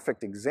 a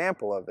perfect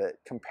example of it,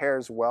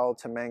 compares well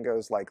to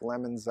mangoes like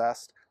lemon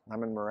zest,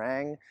 lemon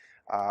meringue,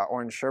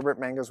 orange sherbet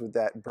mangoes with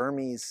that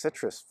Burmese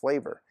citrus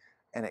flavor.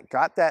 And it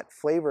got that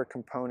flavor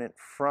component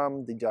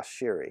from the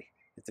Dashiri.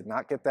 It did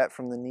not get that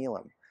from the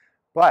Neelum.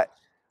 But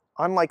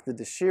unlike the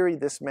Dashiri,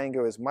 this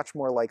mango is much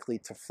more likely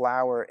to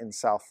flower in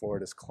South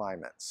Florida's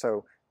climate.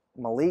 So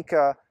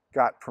Mallika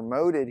got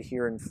promoted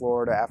here in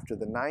Florida after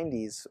the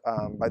 90s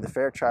by the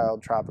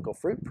Fairchild Tropical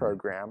Fruit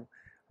Program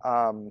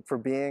for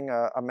being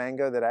a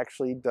mango that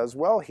actually does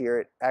well here.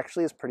 It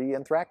actually is pretty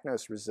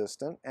anthracnose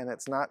resistant, and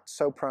it's not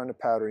so prone to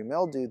powdery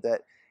mildew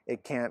that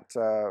it can't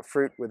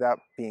fruit without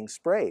being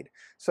sprayed.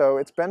 So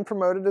it's been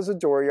promoted as a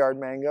dooryard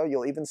mango.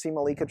 You'll even see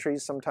Mallika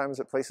trees sometimes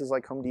at places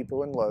like Home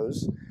Depot and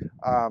Lowe's.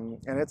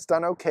 And it's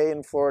done okay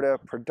in Florida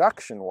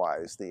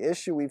production-wise. The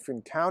issue we've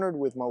encountered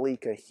with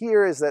Mallika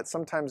here is that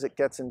sometimes it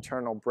gets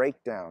internal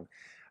breakdown.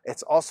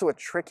 It's also a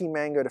tricky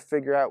mango to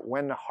figure out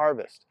when to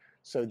harvest.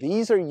 So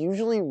these are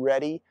usually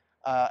ready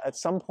at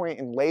some point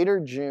in later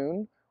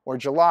June or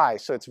July.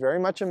 So it's very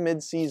much a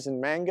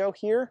mid-season mango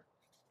here.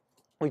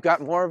 We've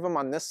got more of them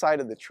on this side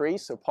of the tree.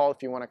 So Paul,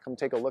 if you want to come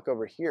take a look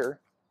over here.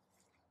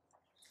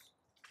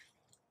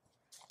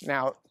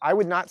 Now, I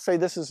would not say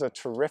this is a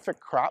terrific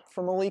crop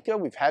for Mallika.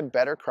 We've had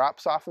better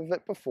crops off of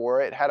it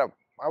before. It had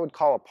I would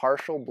call a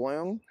partial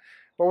bloom,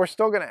 but we're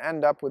still going to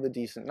end up with a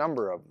decent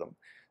number of them.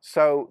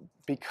 So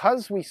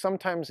because we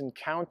sometimes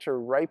encounter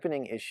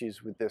ripening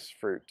issues with this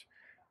fruit,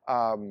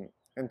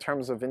 in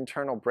terms of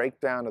internal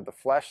breakdown of the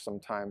flesh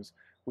sometimes,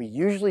 we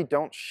usually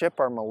don't ship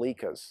our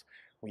Mallikas.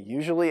 We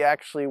usually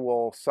actually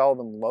will sell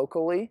them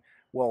locally.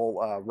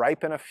 We'll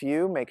ripen a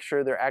few, make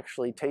sure they're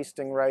actually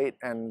tasting right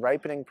and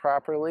ripening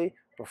properly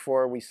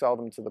before we sell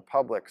them to the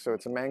public. So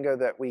it's a mango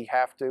that we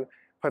have to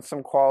put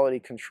some quality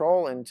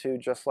control into,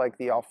 just like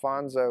the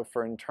Alphonso,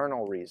 for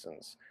internal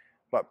reasons.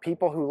 But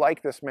people who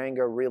like this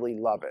mango really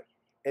love it.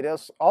 It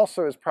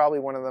also is probably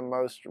one of the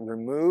most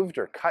removed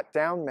or cut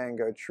down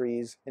mango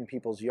trees in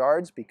people's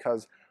yards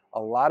because a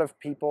lot of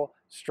people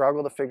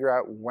struggle to figure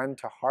out when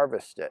to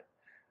harvest it,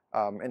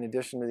 in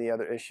addition to the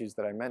other issues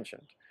that I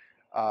mentioned.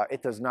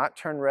 It does not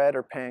turn red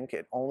or pink,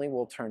 it only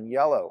will turn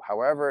yellow.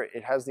 However,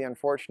 it has the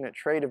unfortunate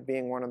trait of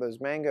being one of those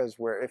mangoes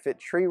where if it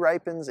tree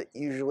ripens, it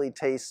usually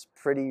tastes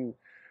pretty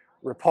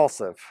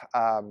repulsive,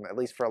 at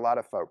least for a lot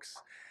of folks.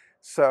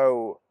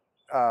 So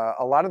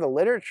a lot of the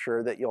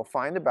literature that you'll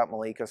find about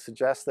Mallika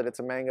suggests that it's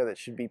a mango that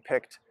should be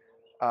picked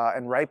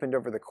and ripened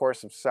over the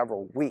course of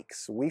several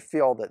weeks. We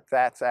feel that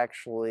that's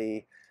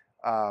actually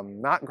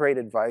not great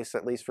advice,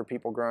 at least for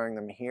people growing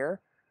them here.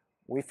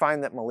 We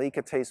find that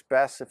Mallika tastes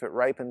best if it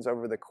ripens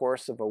over the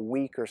course of a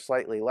week or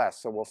slightly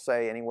less. So we'll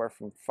say anywhere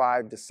from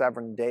 5 to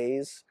 7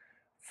 days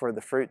for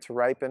the fruit to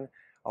ripen.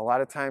 A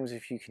lot of times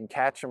if you can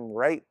catch them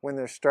right when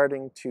they're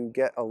starting to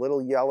get a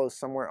little yellow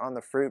somewhere on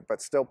the fruit,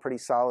 but still pretty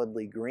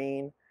solidly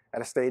green,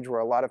 at a stage where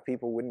a lot of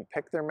people wouldn't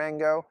pick their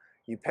mango,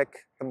 you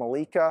pick the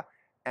Mallika,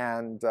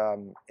 and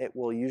it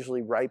will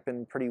usually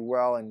ripen pretty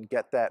well and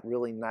get that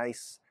really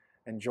nice,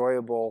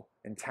 enjoyable,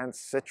 intense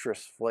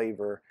citrus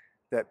flavor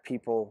that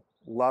people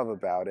love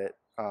about it,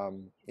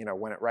 you know,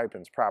 when it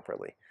ripens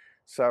properly.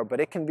 So, but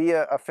it can be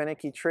a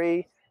finicky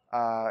tree,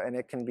 and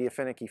it can be a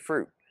finicky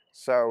fruit.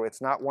 So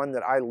it's not one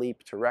that I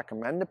leap to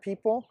recommend to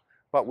people,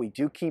 but we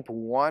do keep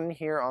one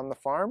here on the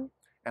farm,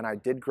 and I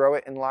did grow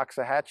it in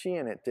Loxahatchee,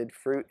 and it did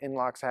fruit in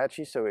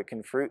Loxahatchee, so it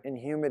can fruit in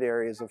humid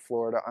areas of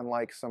Florida,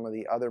 unlike some of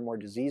the other more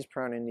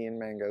disease-prone Indian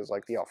mangoes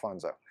like the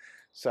Alphonso.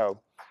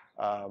 So,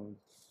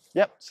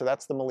 yep, so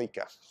that's the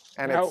Mallika.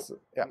 And Now, it's,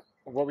 yeah.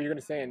 what were you going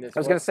to say in this? I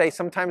was going to say,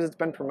 sometimes it's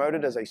been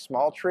promoted as a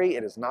small tree.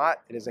 It is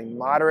not. It is a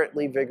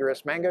moderately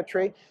vigorous mango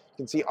tree. You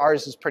can see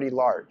ours is pretty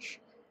large.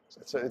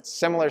 So it's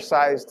similar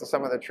size to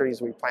some of the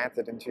trees we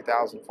planted in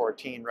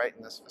 2014 right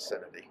in this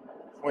vicinity.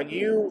 When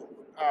you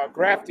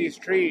graft these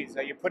trees,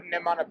 are you putting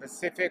them on a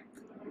specific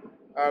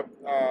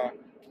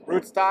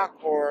rootstock,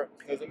 or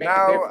does it make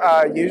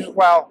a difference?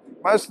 Well,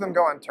 most of them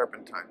go on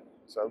turpentine.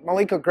 So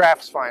Mallika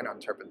grafts fine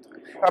on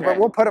turpentine. Okay. But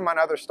we'll put them on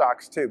other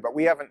stocks too. But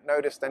we haven't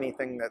noticed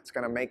anything that's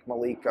going to make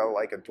Mallika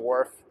like a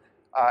dwarf.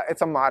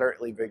 It's a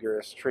moderately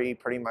vigorous tree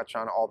pretty much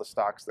on all the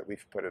stocks that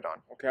we've put it on.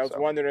 Okay, I was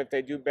wondering if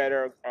they do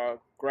better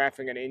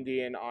grafting an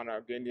Indian on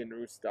an Indian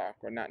rootstock,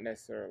 or not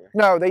necessarily.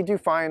 No, they do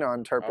fine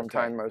on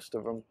turpentine, most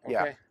of them.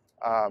 Okay.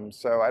 Yeah.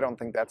 So I don't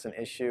think that's an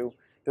issue.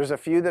 There's a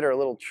few that are a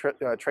little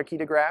tricky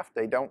to graft.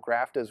 They don't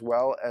graft as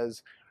well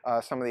as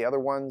some of the other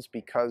ones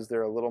because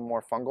they're a little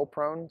more fungal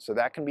prone. So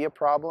that can be a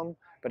problem,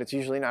 but it's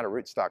usually not a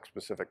rootstock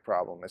specific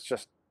problem. It's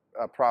just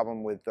a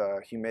problem with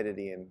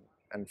humidity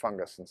and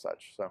fungus and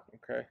such. So.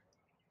 Okay.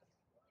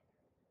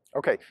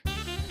 Okay.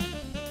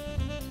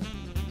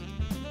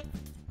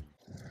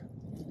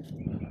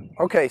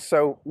 Okay,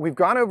 so we've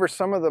gone over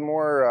some of the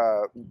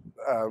more,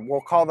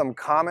 we'll call them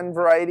common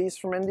varieties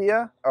from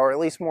India, or at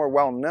least more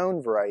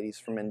well-known varieties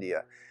from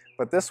India.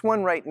 But this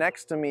one right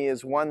next to me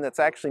is one that's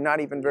actually not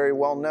even very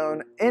well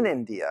known in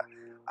India.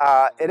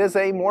 It is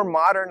a more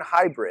modern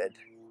hybrid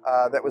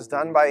that was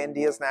done by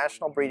India's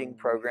National Breeding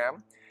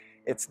Program.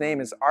 Its name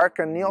is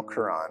Arka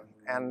Neelkiron,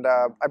 and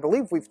I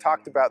believe we've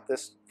talked about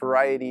this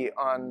variety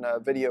on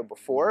video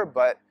before,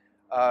 but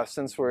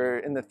since we're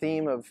in the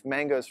theme of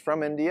mangoes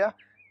from India,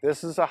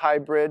 this is a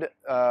hybrid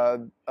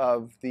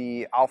of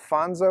the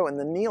Alphonso and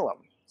the Neelum.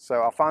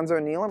 So Alphonso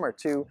and Neelum are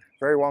two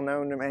very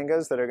well-known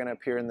mangoes that are going to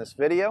appear in this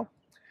video.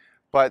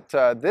 But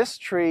this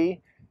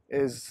tree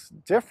is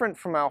different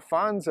from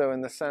Alphonso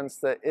in the sense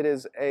that it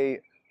is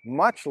a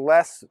much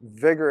less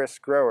vigorous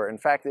grower. In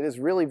fact, it is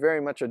really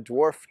very much a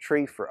dwarf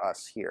tree for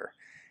us here.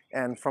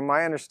 And from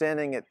my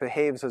understanding, it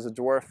behaves as a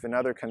dwarf in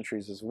other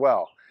countries as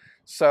well.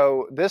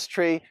 So this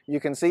tree, you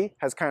can see,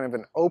 has kind of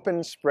an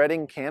open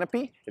spreading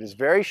canopy. It is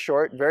very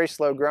short, very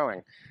slow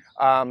growing.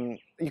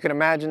 You can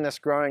imagine this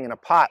growing in a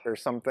pot or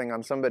something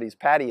on somebody's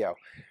patio.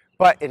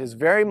 But it is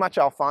very much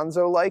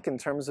Alphonso-like in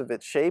terms of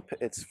its shape,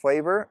 its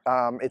flavor.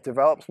 It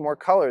develops more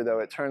color though.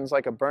 It turns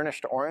like a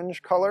burnished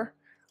orange color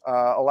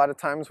a lot of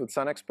times with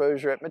sun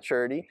exposure at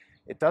maturity.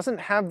 It doesn't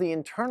have the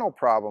internal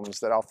problems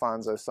that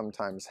Alphonso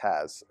sometimes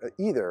has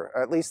either,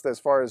 at least as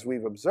far as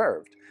we've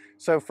observed.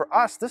 So for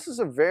us, this is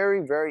a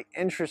very, very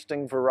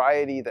interesting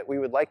variety that we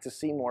would like to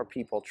see more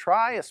people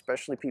try,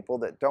 especially people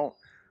that don't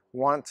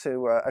want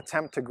to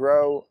attempt to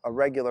grow a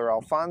regular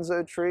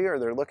Alphonso tree, or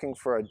they're looking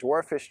for a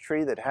dwarfish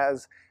tree that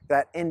has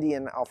that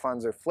Indian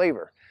Alphonso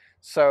flavor.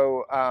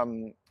 So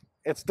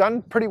it's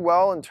done pretty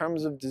well in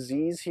terms of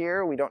disease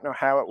here. We don't know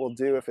how it will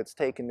do if it's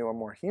taken to a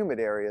more humid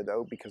area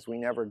though, because we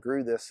never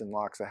grew this in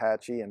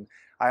Loxahatchee, and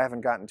I haven't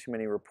gotten too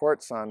many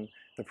reports on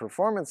the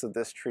performance of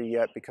this tree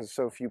yet because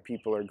so few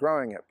people are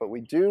growing it. But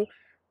we do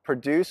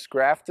produce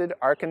grafted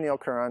Arka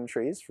Neelkiron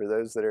trees for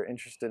those that are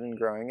interested in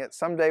growing it.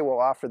 Someday we'll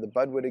offer the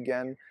budwood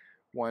again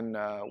when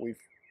we've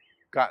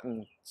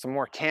gotten some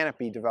more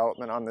canopy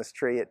development on this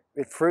tree.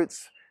 It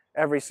fruits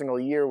every single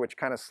year, which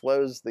kind of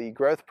slows the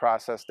growth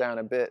process down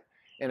a bit,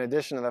 in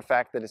addition to the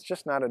fact that it's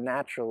just not a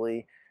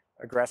naturally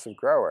aggressive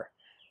grower.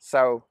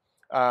 So,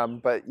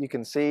 but you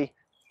can see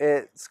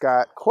it's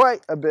got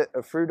quite a bit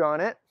of fruit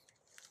on it.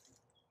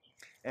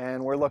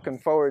 And we're looking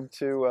forward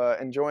to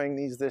enjoying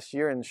these this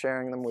year and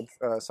sharing them with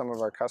some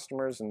of our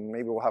customers, and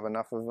maybe we'll have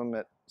enough of them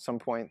at some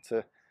point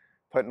to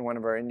put in one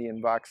of our Indian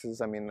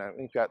boxes. I mean,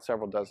 we've got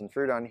several dozen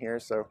fruit on here,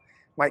 so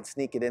might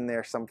sneak it in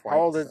there some point.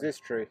 How old is this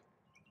tree?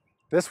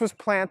 This was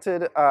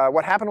planted,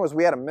 what happened was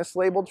we had a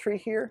mislabeled tree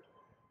here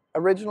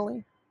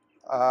originally.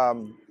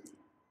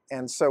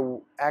 And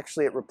so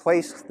actually it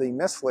replaced the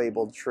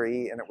mislabeled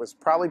tree, and it was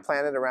probably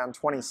planted around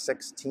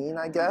 2016,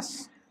 I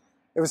guess.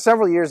 It was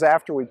several years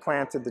after we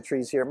planted the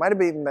trees here. It might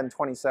have even been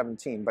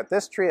 2017, but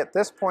this tree at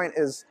this point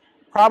is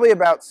probably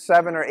about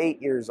 7 or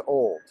 8 years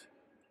old.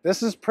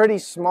 This is pretty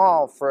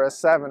small for a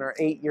 7 or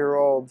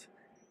 8-year-old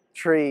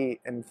tree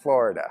in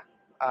Florida.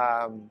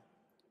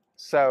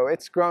 So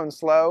it's grown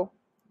slow.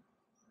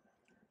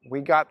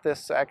 We got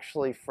this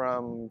actually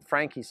from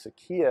Frankie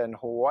Sakia in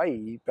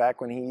Hawaii back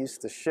when he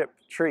used to ship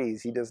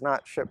trees. He does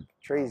not ship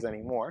trees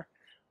anymore,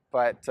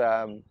 but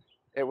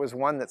it was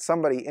one that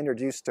somebody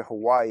introduced to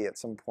Hawaii at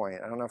some point.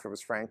 I don't know if it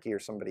was Frankie or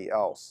somebody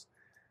else.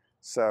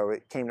 So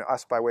it came to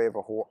us by way of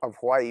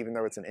Hawaii, even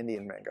though it's an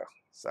Indian mango.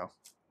 So,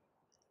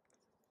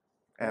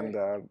 and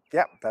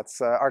yeah, that's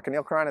Arka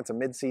Neelkiron. It's a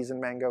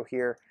mid-season mango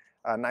here.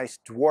 A nice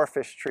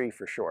dwarfish tree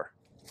for sure.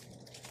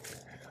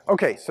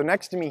 Okay, so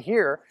next to me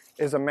here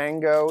is a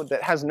mango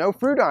that has no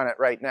fruit on it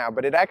right now,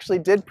 but it actually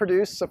did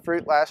produce some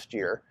fruit last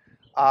year.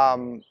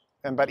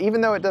 But even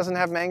though it doesn't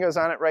have mangoes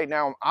on it right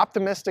now, I'm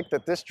optimistic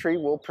that this tree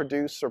will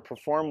produce or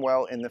perform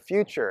well in the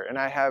future. And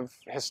I have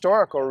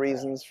historical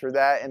reasons for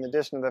that, in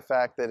addition to the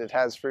fact that it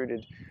has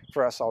fruited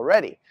for us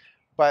already.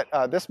 But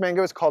this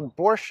mango is called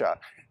Barsha.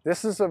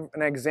 This is an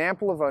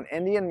example of an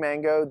Indian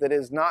mango that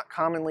is not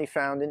commonly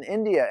found in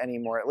India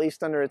anymore, at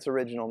least under its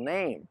original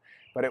name.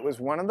 But it was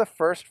one of the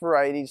first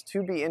varieties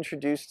to be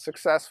introduced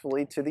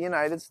successfully to the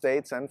United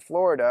States and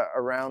Florida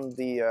around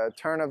the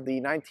turn of the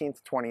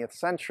 19th, 20th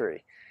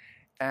century.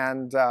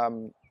 And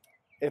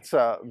it's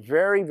a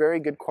very,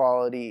 very good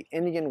quality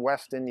Indian,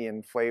 West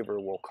Indian flavor,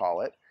 we'll call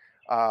it,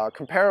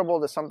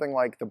 comparable to something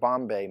like the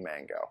Bombay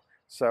mango.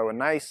 So a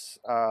nice,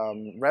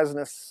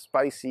 resinous,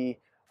 spicy,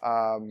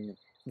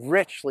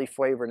 richly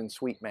flavored and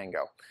sweet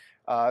mango.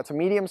 It's a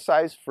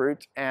medium-sized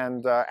fruit,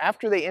 and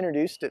after they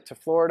introduced it to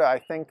Florida, I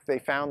think they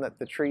found that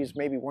the trees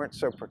maybe weren't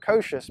so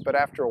precocious, but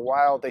after a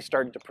while they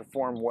started to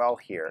perform well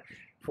here.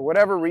 For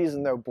whatever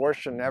reason, though,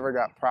 Barsha never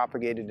got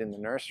propagated in the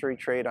nursery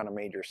trade on a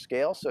major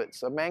scale, so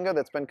it's a mango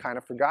that's been kind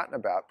of forgotten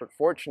about, but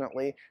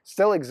fortunately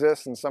still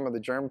exists in some of the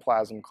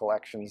germplasm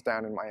collections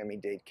down in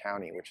Miami-Dade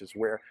County, which is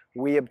where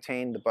we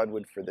obtained the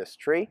budwood for this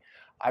tree.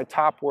 I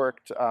top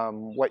worked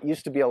what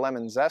used to be a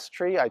lemon zest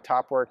tree. I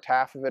top worked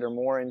half of it or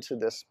more into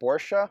this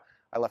Barsha.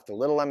 I left a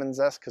little lemon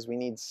zest because we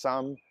need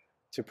some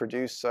to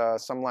produce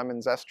some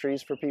lemon zest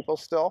trees for people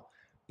still.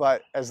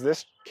 But as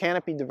this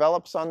canopy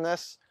develops on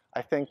this,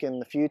 I think in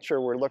the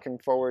future we're looking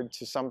forward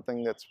to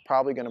something that's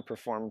probably going to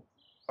perform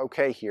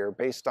okay here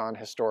based on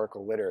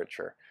historical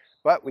literature.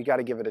 But we got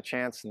to give it a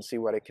chance and see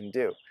what it can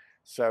do.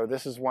 So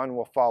this is one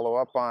we'll follow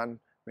up on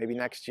maybe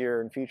next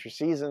year in future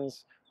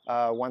seasons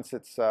once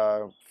it's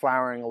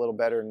flowering a little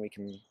better and we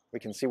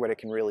can see what it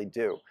can really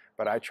do.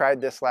 But I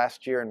tried this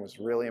last year and was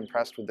really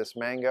impressed with this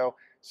mango.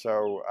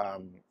 So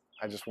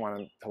I just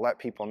wanted to let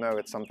people know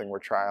it's something we're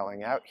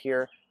trialing out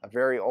here. A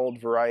very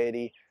old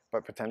variety,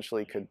 but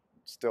potentially could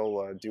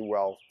still do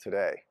well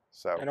today.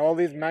 So. And all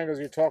these mangoes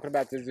you're talking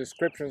about, the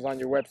descriptions on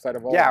your website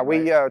of all Yeah, of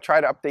them, we right?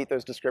 try to update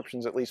those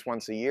descriptions at least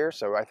once a year.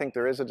 So I think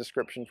there is a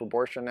description for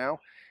Barsha now,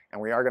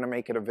 and we are going to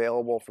make it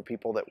available for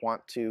people that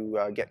want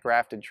to get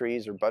grafted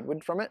trees or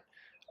budwood from it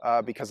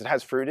because it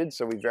has fruited.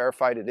 So we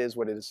verified it is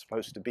what it is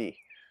supposed to be.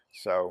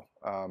 So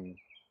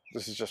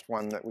this is just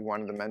one that we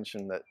wanted to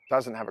mention that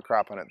doesn't have a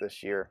crop on it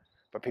this year,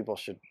 but people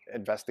should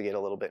investigate a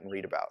little bit and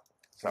read about.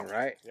 So. All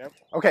right. Yep.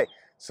 Okay,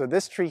 so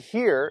this tree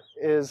here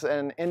is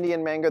an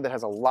Indian mango that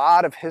has a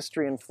lot of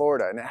history in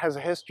Florida, and it has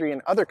a history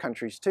in other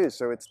countries too,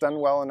 so it's done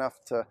well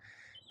enough to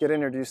get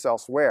introduced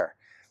elsewhere.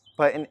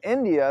 But in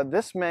India,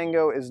 this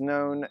mango is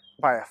known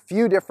by a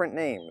few different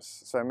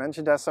names. So I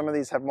mentioned how some of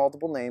these have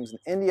multiple names. In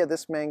India,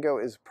 this mango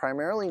is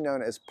primarily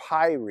known as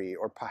Pairi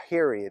or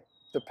Pairi. It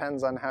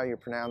depends on how you're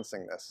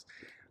pronouncing this.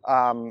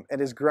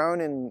 It is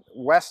grown in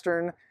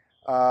western,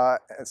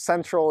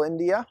 central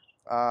India,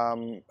 a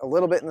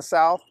little bit in the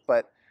south,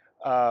 but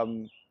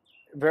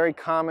very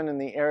common in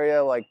the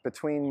area like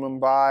between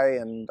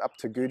Mumbai and up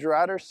to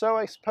Gujarat or so,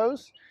 I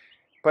suppose.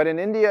 But in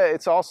India,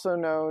 it's also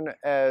known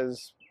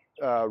as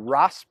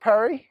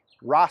raspberry,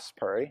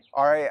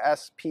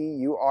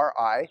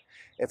 R-A-S-P-U-R-I.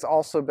 It's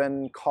also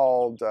been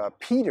called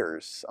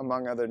Peters,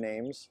 among other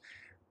names.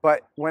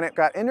 But when it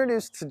got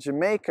introduced to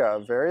Jamaica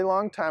a very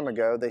long time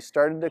ago, they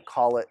started to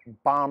call it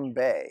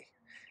Bombay.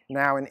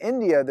 Now in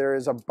India, there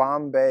is a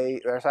Bombay,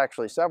 there's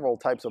actually several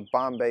types of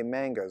Bombay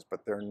mangoes,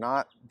 but they're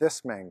not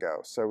this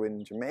mango. So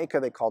in Jamaica,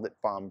 they called it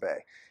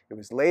Bombay. It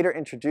was later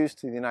introduced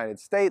to the United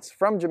States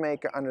from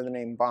Jamaica under the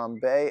name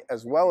Bombay,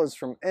 as well as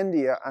from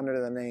India under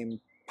the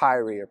name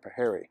Pairi or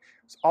Pairi. It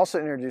was also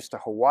introduced to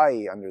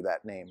Hawaii under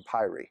that name,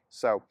 Pairi.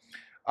 So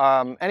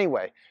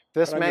anyway,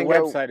 this mango—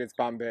 on your website, it's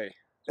Bombay.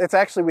 It's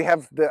actually, we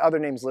have the other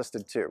names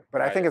listed too,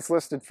 but Right. I think it's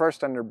listed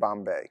first under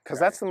Bombay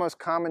because Right. that's the most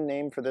common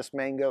name for this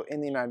mango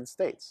in the United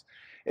States.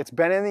 It's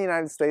been in the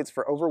United States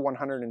for over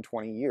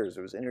 120 years.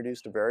 It was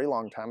introduced a very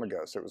long time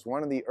ago, so it was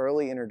one of the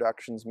early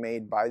introductions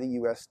made by the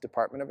U.S.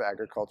 Department of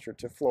Agriculture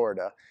to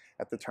Florida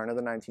at the turn of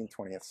the 19th,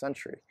 20th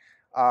century.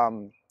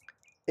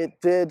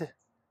 It did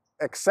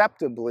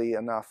acceptably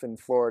enough in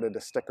Florida to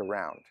stick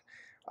around.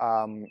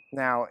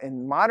 Now,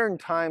 in modern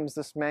times,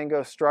 this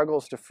mango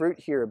struggles to fruit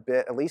here a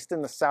bit, at least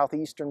in the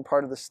southeastern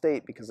part of the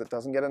state, because it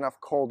doesn't get enough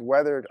cold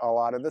weather a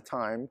lot of the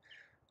time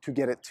to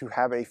get it to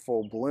have a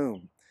full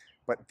bloom.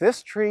 But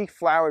this tree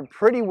flowered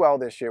pretty well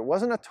this year. It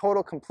wasn't a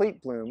total complete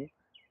bloom.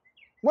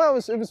 Well,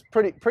 it was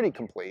pretty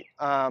complete,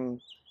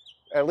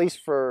 at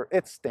least for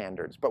its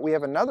standards. But we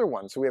have another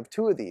one, so we have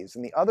two of these,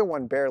 and the other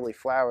one barely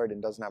flowered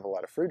and doesn't have a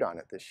lot of fruit on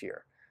it this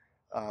year.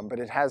 But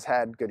it has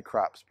had good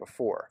crops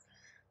before.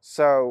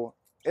 So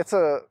it's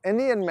an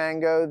Indian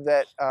mango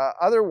that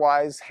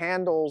otherwise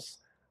handles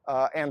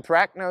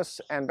anthracnose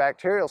and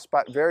bacterial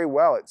spot very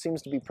well. It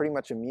seems to be pretty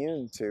much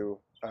immune to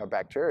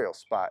bacterial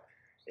spot.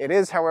 It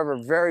is,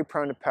 however, very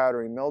prone to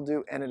powdery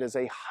mildew, and it is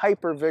a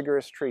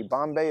hyper-vigorous tree.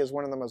 Bombay is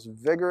one of the most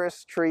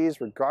vigorous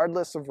trees,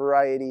 regardless of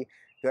variety,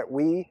 that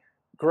we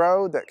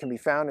grow that can be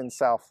found in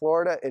South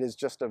Florida. It is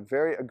just a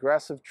very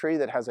aggressive tree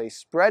that has a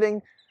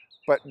spreading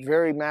but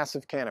very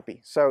massive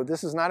canopy. So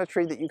this is not a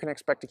tree that you can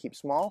expect to keep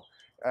small.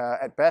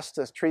 At best,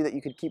 a tree that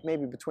you could keep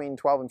maybe between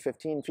 12 and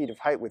 15 feet of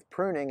height with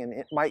pruning, and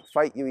it might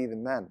fight you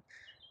even then.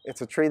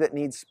 It's a tree that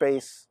needs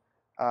space.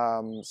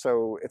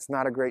 So it's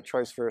not a great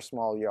choice for a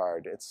small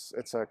yard.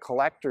 It's a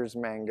collector's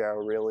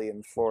mango, really,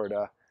 in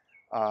Florida,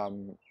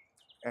 and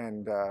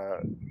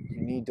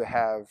you need to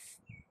have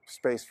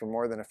space for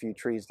more than a few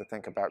trees to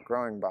think about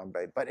growing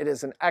Bombay. But it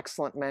is an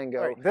excellent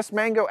mango. Right. This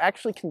mango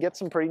actually can get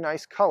some pretty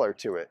nice color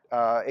to it.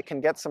 It can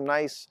get some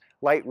nice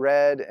light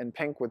red and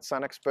pink with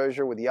sun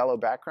exposure with yellow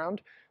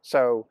background.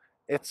 So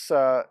it's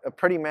a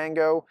pretty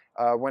mango.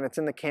 When it's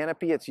in the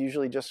canopy, it's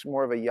usually just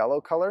more of a yellow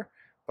color.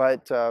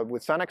 But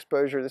with sun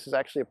exposure, this is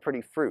actually a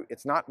pretty fruit.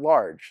 It's not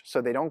large,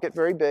 so they don't get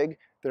very big.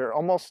 They're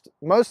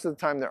most of the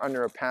time they're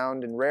under a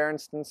pound. In rare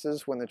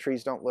instances, when the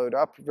trees don't load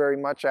up very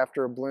much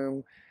after a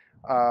bloom,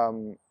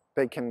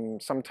 they can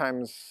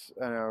sometimes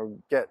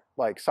get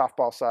like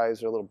softball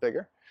size or a little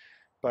bigger.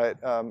 But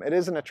it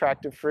is an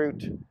attractive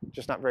fruit,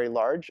 just not very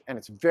large, and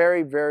it's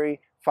very, very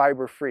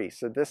fiber-free.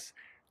 So this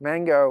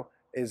mango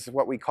is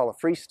what we call a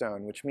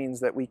freestone, which means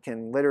that we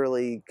can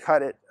literally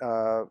cut it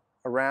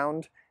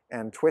around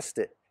and twist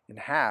it in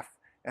half,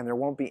 and there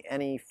won't be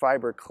any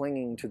fiber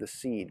clinging to the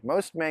seed.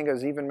 Most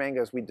mangoes, even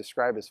mangoes we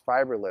describe as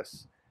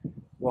fiberless,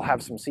 will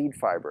have some seed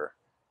fiber.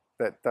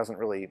 That doesn't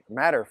really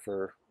matter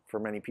for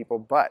many people,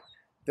 but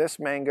this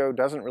mango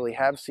doesn't really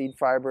have seed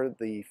fiber.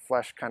 The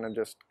flesh kind of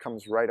just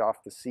comes right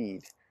off the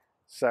seed.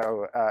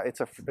 So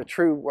it's a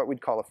true, what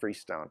we'd call a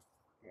freestone,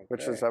 okay,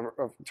 which is a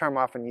term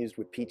often used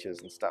with peaches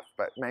and stuff,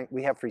 but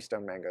we have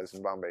freestone mangoes,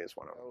 and Bombay is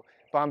one of them.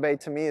 Bombay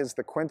to me is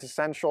the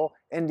quintessential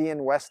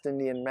Indian, West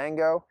Indian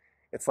mango.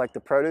 It's like the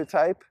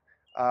prototype.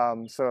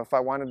 So if I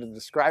wanted to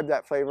describe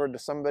that flavor to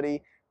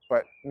somebody,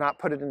 but not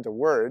put it into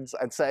words,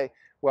 I'd say,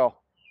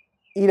 well,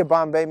 eat a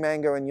Bombay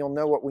mango and you'll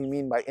know what we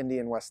mean by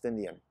Indian, West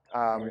Indian.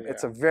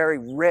 It's a very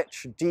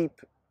rich, deep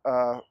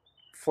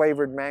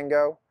flavored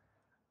mango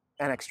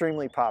and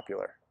extremely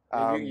popular.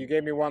 You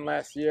gave me one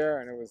last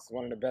year and it was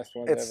one of the best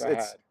ones I've ever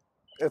had.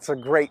 It's a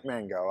great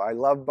mango. I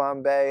love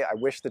Bombay. I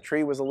wish the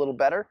tree was a little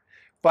better,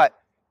 but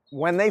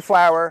when they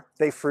flower,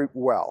 they fruit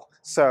well.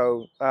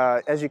 So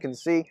as you can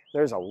see,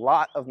 there's a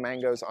lot of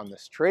mangoes on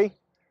this tree,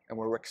 and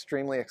we're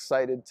extremely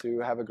excited to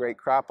have a great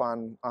crop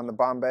on the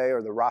Bombay,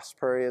 or the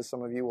raspberry as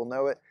some of you will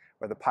know it,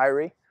 or the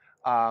Pairi.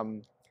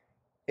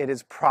 It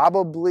is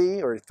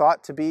probably, or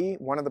thought to be,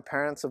 one of the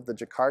parents of the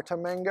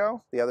Jakarta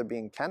mango, the other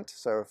being Kent.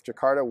 So if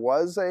Jakarta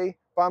was a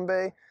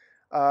Bombay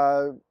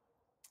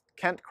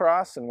Kent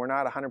cross, and we're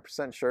not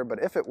 100% sure,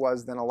 but if it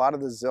was, then a lot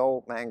of the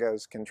Zil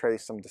mangoes can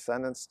trace some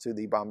descendants to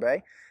the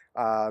Bombay.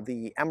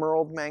 The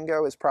emerald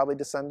mango is probably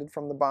descended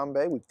from the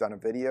Bombay. We've done a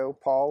video,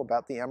 Paul,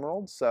 about the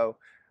emerald. So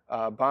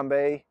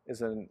Bombay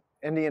is an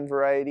Indian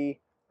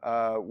variety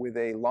with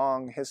a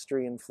long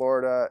history in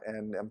Florida,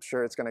 and I'm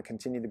sure it's going to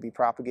continue to be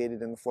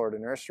propagated in the Florida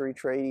nursery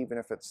trade, even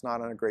if it's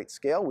not on a great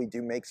scale. We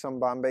do make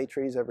some Bombay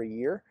trees every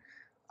year,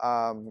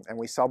 and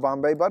we sell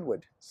Bombay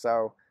budwood.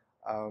 So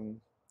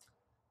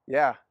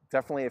yeah,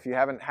 definitely, if you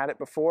haven't had it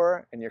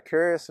before and you're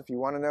curious, if you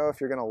want to know if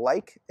you're going to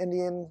like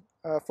Indian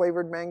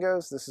flavored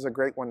mangoes, this is a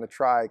great one to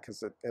try,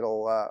 because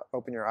it'll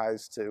open your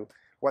eyes to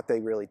what they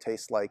really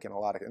taste like in a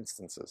lot of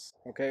instances.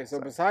 Okay,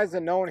 so besides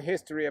the known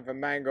history of a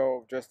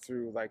mango just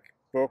through like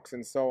books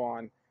and so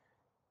on,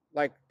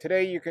 like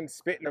today you can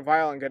spit in a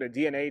vial and get a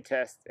DNA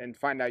test and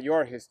find out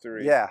your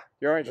history. Yeah,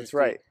 your interest. That's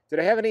right. Do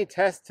they have any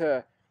tests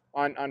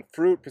on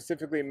fruit,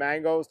 specifically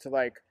mangoes, to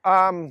like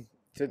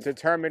to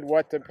determine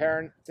what the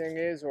parent thing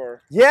is,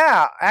 or?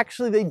 Yeah,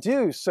 actually they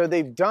do. So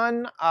they've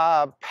done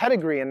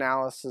pedigree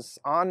analysis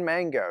on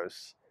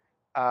mangoes.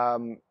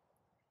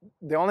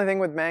 The only thing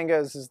with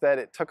mangoes is that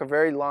it took a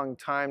very long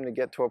time to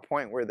get to a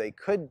point where they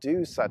could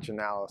do such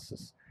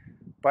analysis.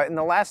 But in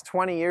the last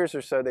 20 years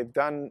or so, they've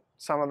done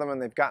some of them,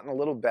 and they've gotten a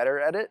little better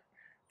at it.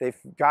 They've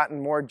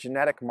gotten more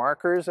genetic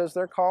markers, as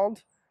they're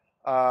called,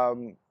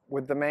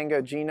 with the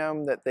mango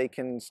genome, that they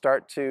can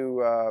start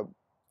to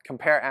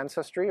compare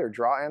ancestry, or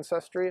draw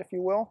ancestry, if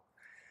you will.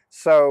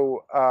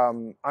 So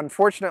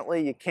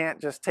unfortunately, you can't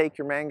just take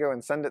your mango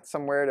and send it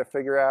somewhere to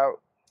figure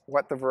out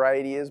what the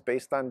variety is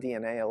based on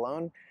DNA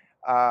alone.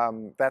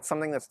 That's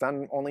something that's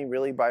done only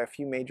really by a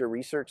few major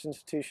research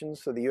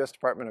institutions. So the U.S.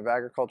 Department of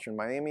Agriculture in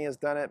Miami has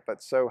done it,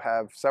 but so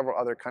have several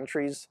other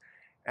countries.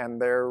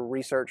 and their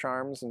research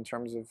arms in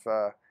terms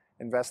of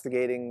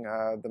investigating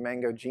the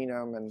mango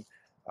genome and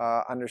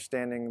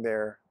understanding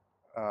their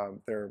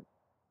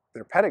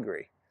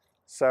pedigree.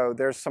 So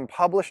there's some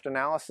published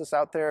analysis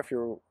out there if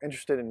you're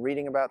interested in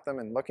reading about them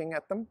and looking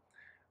at them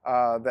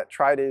that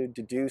try to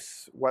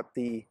deduce what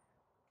the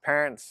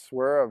parents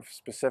were of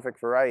specific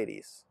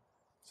varieties.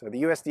 So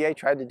the USDA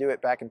tried to do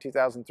it back in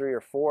 2003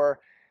 or 4.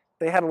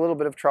 They had a little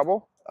bit of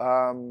trouble.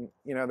 You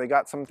know, they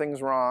got some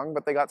things wrong,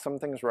 but they got some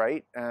things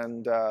right.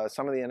 And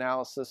some of the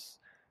analysis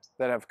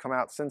that have come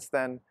out since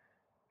then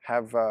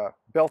have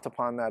built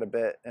upon that a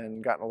bit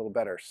and gotten a little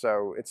better.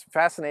 So it's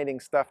fascinating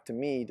stuff to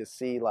me to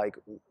see, like,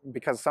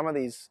 because some of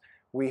these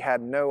we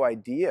had no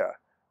idea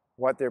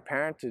what their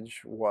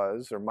parentage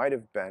was or might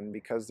have been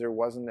because there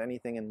wasn't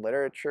anything in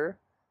literature.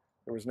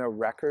 There was no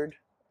record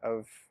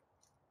of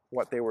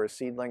what they were a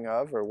seedling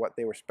of or what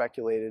they were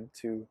speculated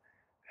to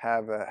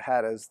have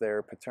had as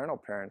their paternal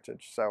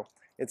parentage. So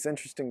it's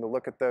interesting to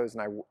look at those,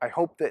 and I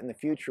hope that in the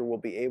future we'll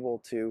be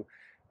able to,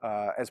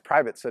 as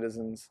private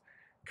citizens,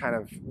 kind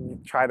of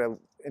try to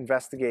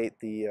investigate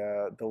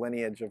the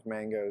lineage of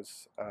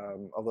mangoes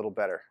a little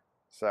better.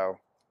 So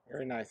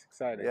Very nice,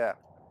 exciting. yeah.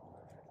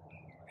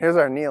 Here's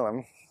our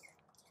Neelum.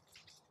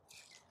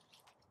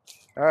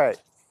 All right.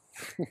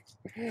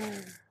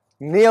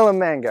 Neelum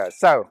mango.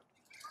 So,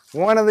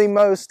 one of the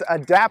most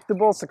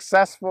adaptable,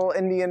 successful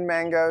Indian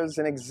mangoes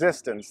in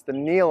existence, the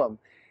Neelum.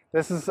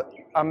 This is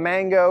a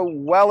mango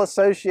well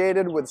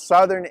associated with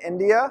southern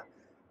India.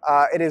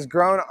 It is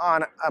grown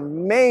on a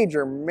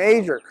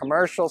major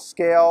commercial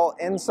scale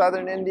in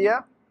southern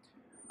India.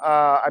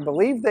 I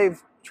believe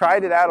they've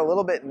tried it out a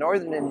little bit in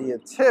northern India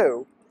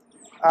too.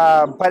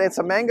 But it's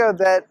a mango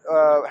that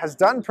has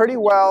done pretty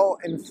well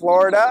in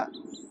Florida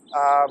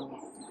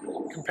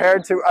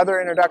compared to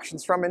other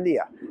introductions from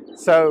India.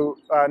 So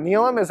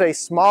Neelum is a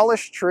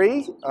smallish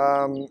tree,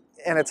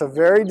 and it's a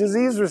very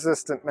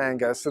disease-resistant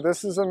mango. So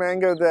this is a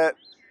mango that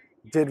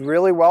did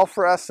really well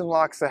for us in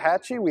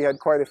Loxahatchee. We had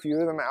quite a few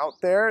of them out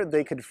there.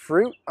 They could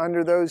fruit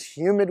under those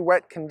humid,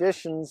 wet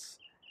conditions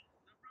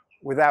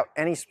without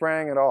any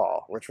spraying at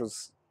all, which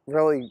was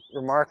really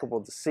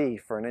remarkable to see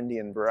for an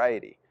Indian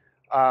variety.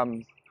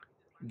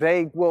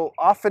 They will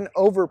often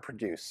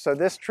overproduce. So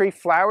this tree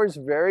flowers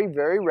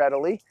very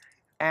readily,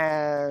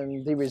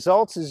 and the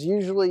results is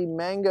usually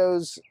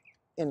mangoes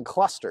in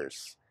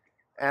clusters,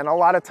 and a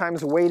lot of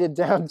times weighted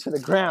down to the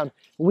ground.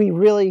 We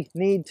really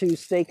need to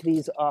stake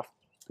these off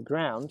the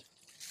ground.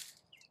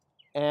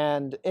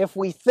 And if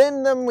we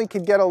thin them, we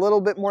could get a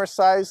little bit more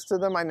size to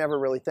them. I never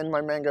really thin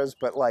my mangoes,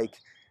 but like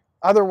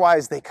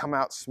otherwise they come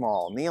out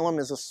small. Neelum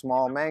is a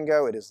small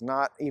mango. It is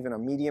not even a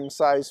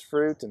medium-sized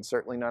fruit, and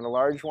certainly not a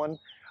large one.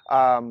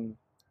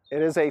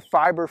 It is a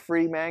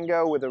fiber-free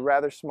mango with a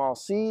rather small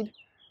seed.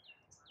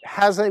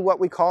 Has a what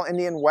we call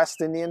West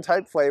Indian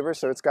type flavor,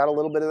 so it's got a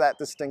little bit of that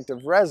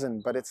distinctive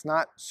resin, but it's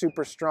not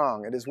super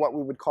strong. It is what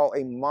we would call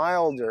a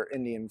milder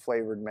Indian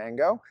flavored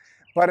mango,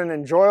 but an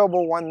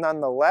enjoyable one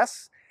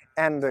nonetheless.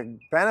 And the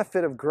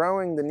benefit of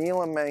growing the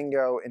Neelum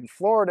mango in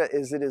Florida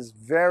is it is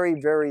very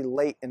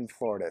late in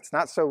Florida. It's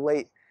not so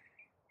late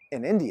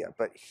in India,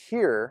 but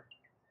here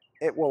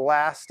it will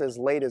last as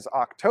late as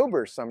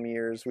October some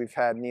years. We've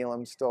had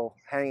Neelum still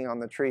hanging on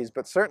the trees,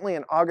 but certainly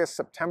an August,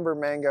 September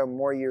mango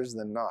more years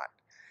than not.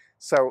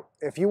 So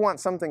if you want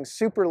something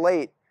super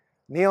late,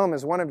 Neelum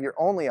is one of your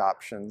only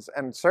options,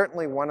 and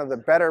certainly one of the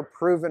better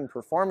proven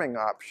performing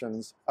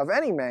options of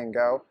any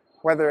mango,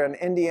 whether an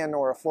Indian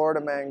or a Florida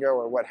mango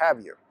or what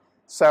have you.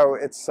 So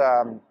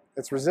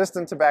it's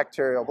resistant to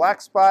bacterial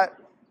black spot,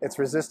 it's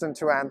resistant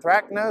to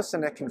anthracnose,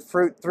 and it can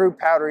fruit through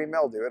powdery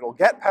mildew. It'll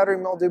get powdery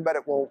mildew, but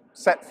it will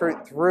set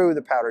fruit through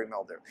the powdery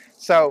mildew.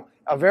 So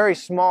a very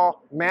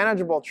small,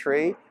 manageable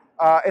tree.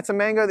 It's a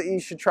mango that you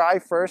should try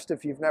first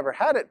if you've never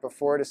had it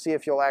before to see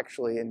if you'll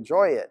actually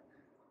enjoy it.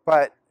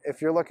 But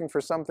if you're looking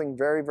for something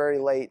very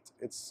late,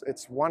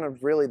 it's one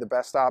of really the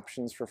best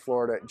options for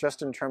Florida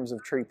just in terms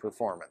of tree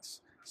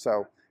performance.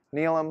 So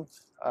Neelum,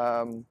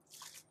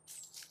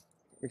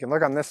 we can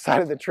look on this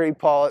side of the tree,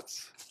 Paul.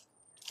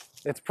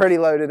 It's pretty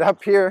loaded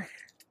up here.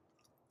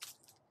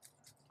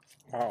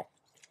 Wow.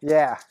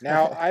 Yeah.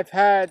 Now I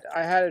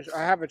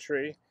have a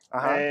tree,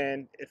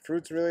 and it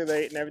fruits really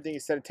late and everything. You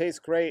said it tastes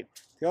great.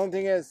 The only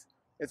thing is,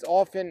 it's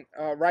often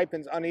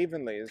ripens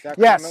unevenly. Is that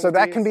yes? So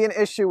that can be an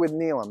issue with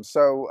Neelum.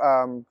 So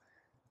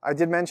I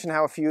did mention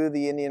how a few of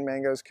the Indian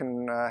mangoes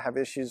can have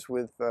issues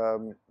with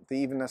the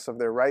evenness of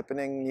their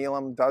ripening.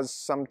 Neelum does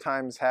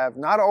sometimes have,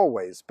 not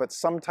always, but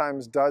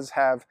sometimes does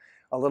have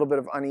a little bit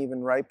of uneven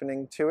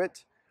ripening to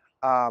it.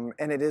 And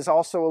it is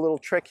also a little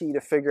tricky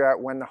to figure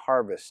out when to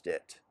harvest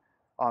it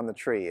on the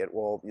tree.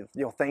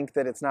 You'll think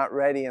that it's not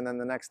ready, and then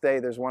the next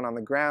day there's one on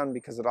the ground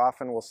because it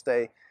often will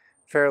stay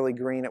fairly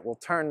green. It will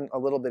turn a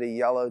little bit of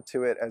yellow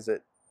to it as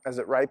it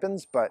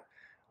ripens, but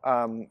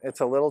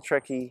it's a little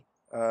tricky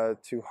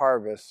to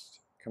harvest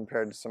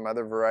compared to some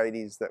other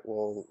varieties that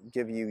will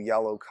give you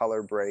yellow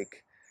color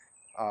break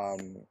a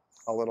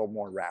little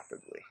more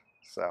rapidly.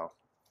 So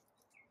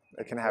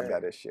it can have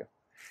that issue.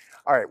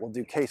 All right, we'll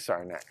do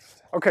Kesar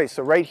next. Okay,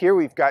 so right here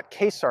we've got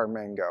Kesar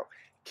mango.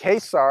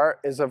 Kesar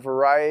is a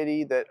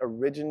variety that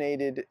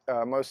originated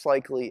most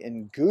likely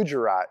in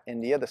Gujarat,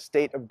 India, the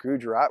state of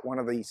Gujarat, one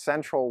of the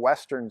central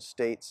western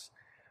states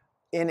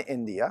in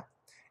India.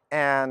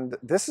 And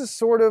this is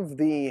sort of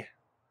the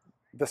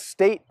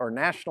state or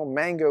national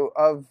mango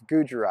of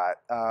Gujarat.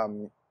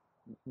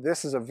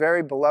 This is a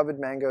very beloved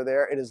mango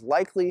there. It is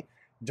likely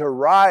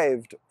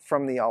derived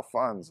from the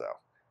Alphonso.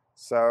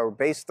 So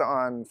based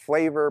on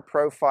flavor,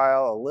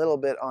 profile, a little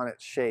bit on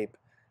its shape,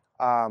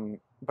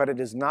 but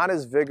it is not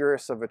as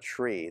vigorous of a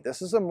tree.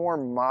 This is a more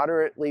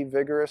moderately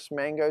vigorous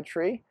mango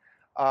tree.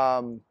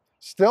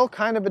 Still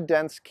kind of a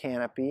dense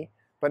canopy,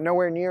 but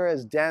nowhere near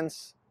as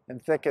dense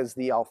and thick as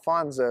the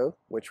Alphonso,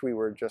 which we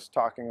were just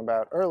talking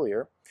about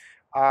earlier.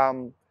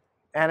 And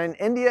in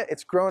India,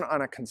 it's grown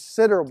on a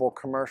considerable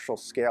commercial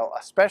scale,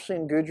 especially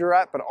in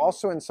Gujarat, but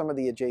also in some of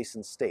the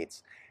adjacent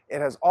states. It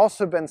has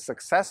also been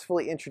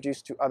successfully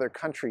introduced to other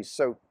countries.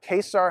 So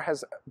Kesar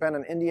has been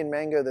an Indian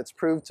mango that's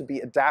proved to be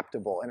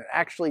adaptable, and it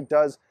actually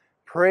does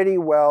pretty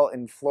well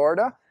in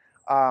Florida.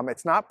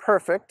 It's not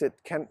perfect. It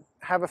can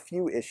have a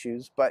few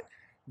issues, but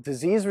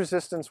disease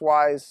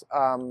resistance-wise,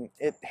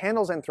 it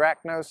handles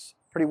anthracnose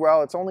pretty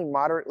well. It's only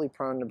moderately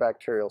prone to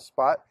bacterial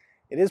spot.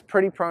 It is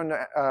pretty prone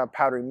to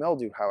powdery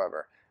mildew,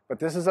 however. But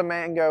this is a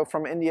mango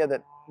from India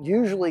that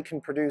usually can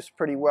produce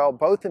pretty well,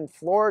 both in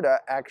Florida,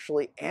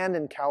 actually, and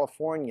in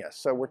California.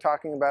 So we're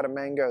talking about a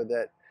mango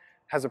that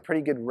has a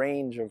pretty good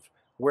range of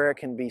where it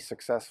can be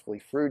successfully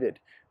fruited,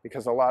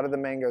 because a lot of the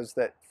mangoes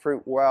that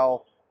fruit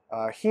well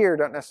here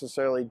don't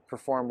necessarily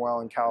perform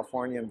well in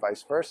California and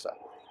vice versa.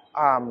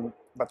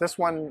 But this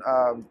one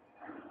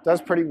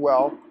does pretty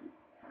well.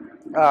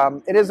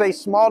 It is a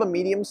small to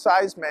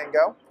medium-sized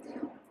mango,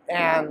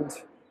 and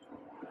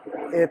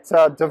it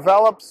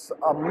develops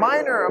a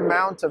minor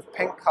amount of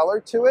pink color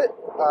to it,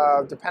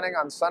 depending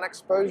on sun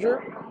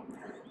exposure,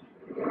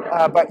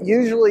 but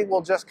usually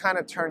will just kind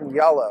of turn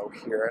yellow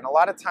here. And a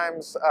lot of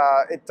times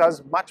it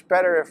does much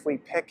better if we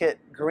pick it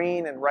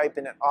green and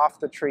ripen it off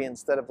the tree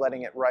instead of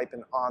letting it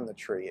ripen on the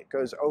tree. It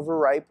goes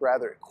overripe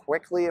rather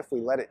quickly if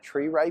we let it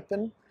tree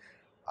ripen,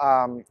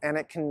 and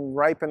it can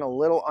ripen a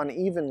little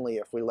unevenly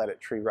if we let it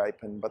tree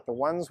ripen. But the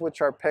ones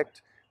which are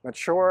picked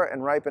mature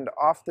and ripened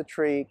off the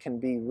tree can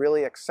be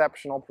really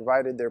exceptional,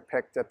 provided they're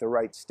picked at the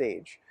right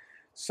stage.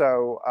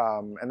 So,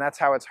 and that's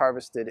how it's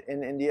harvested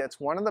in India. It's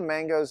one of the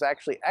mangoes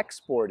actually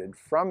exported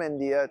from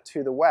India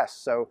to the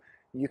West. So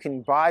you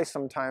can buy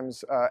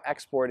sometimes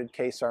exported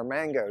Kesar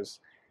mangoes.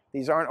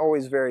 These aren't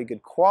always very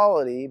good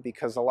quality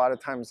because a lot of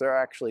times they're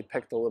actually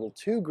picked a little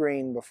too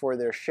green before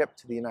they're shipped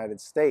to the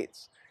United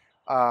States.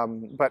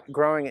 But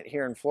growing it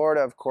here in Florida,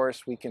 of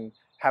course, we can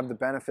have the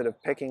benefit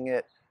of picking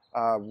it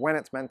when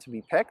it's meant to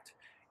be picked,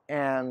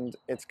 and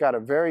it's got a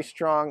very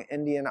strong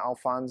Indian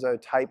Alphonso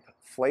type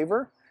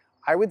flavor.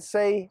 I would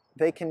say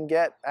they can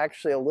get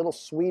actually a little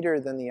sweeter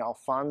than the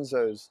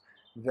Alphonsos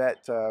that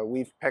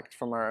we've picked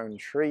from our own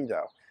tree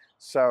though.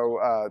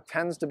 So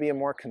tends to be a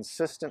more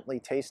consistently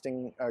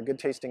tasting, good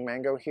tasting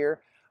mango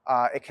here.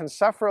 It can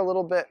suffer a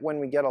little bit when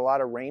we get a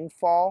lot of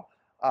rainfall.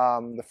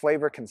 The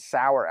flavor can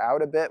sour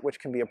out a bit, which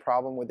can be a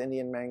problem with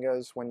Indian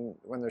mangoes when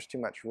there's too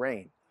much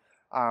rain.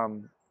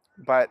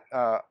 But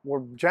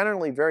we're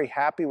generally very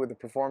happy with the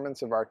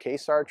performance of our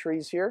Kesar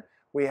trees here.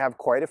 We have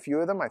quite a few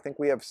of them. I think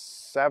we have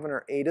 7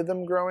 or 8 of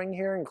them growing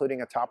here,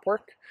 including a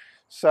topwork.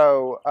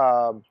 So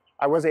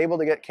I was able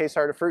to get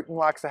Kesar to fruit in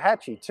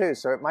Waxahachie too,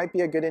 so it might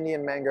be a good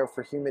Indian mango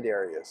for humid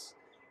areas.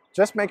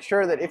 Just make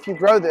sure that if you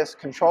grow this,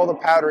 control the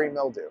powdery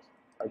mildew,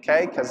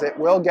 okay? Because it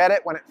will get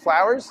it when it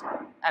flowers.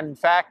 And in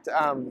fact,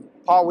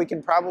 Paul, we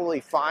can probably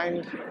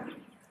find...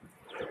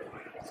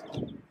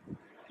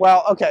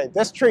 Well, okay,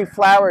 this tree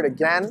flowered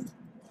again,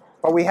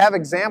 but we have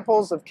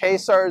examples of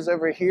Kesars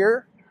over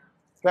here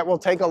that we'll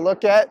take a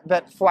look at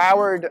that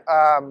flowered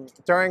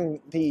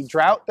during the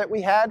drought that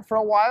we had for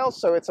a while.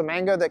 So it's a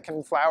mango that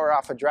can flower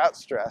off a drought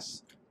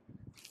stress.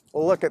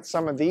 We'll look at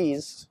some of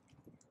these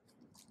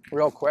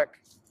real quick.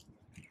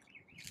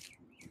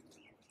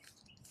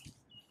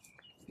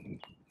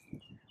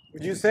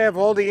 Would you say of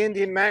all the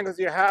Indian mangoes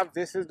you have,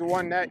 this is the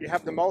one that you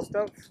have the most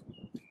of?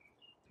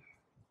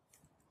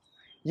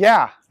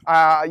 Yeah,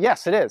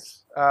 yes, it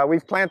is.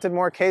 We've planted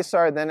more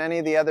Kesar than any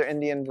of the other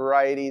Indian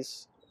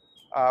varieties.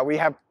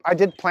 I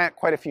did plant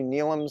quite a few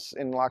Neelums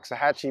in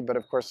Waxahachie, but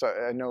of course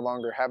I no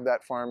longer have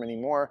that farm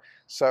anymore.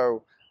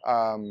 So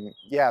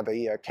yeah,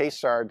 the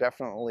Kesar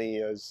definitely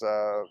is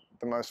the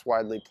most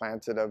widely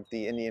planted of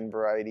the Indian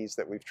varieties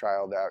that we've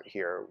trialed out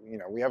here. You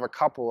know, we have a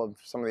couple of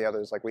some of the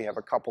others, like we have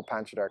a couple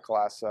Panchadara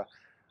Kalassa.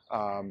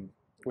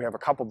 We have a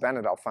couple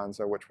Bennet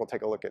Alphonso, which we'll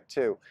take a look at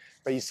too.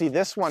 But you see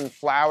this one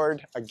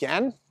flowered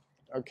again,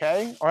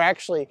 okay? Or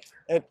actually,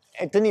 it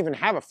didn't even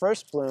have a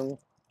first bloom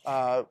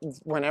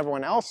when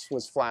everyone else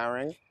was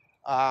flowering.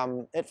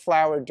 It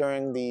flowered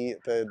during the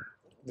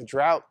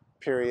drought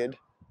period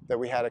that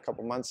we had a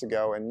couple months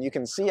ago. And you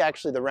can see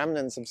actually the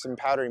remnants of some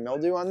powdery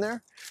mildew on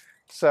there.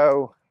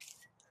 So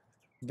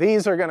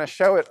these are going to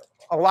show it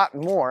a lot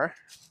more.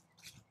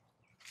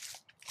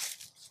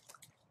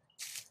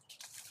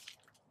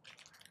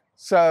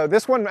 So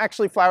this one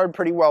actually flowered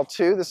pretty well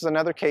too. This is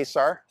another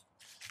Kesar.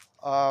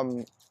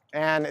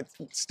 And it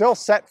still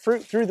set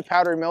fruit through the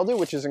powdery mildew,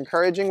 which is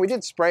encouraging. We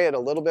did spray it a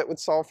little bit with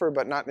sulfur,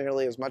 but not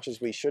nearly as much as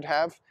we should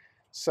have.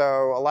 So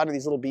a lot of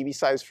these little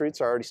BB-sized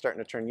fruits are already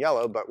starting to turn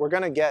yellow, but we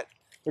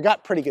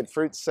got pretty good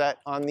fruit set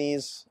on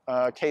these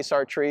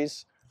Kesar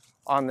trees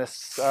on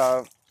this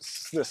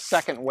this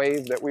second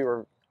wave that we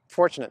were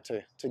fortunate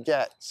to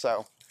get.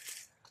 So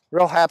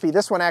real happy.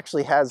 This one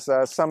actually has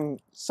some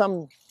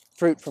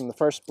fruit from the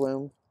first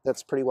bloom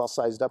that's pretty well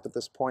sized up at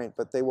this point,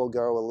 but they will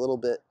go a little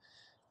bit.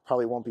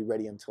 Probably won't be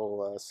ready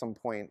until some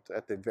point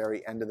at the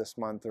very end of this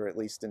month or at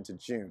least into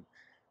June.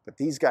 But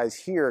these guys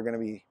here are going to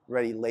be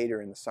ready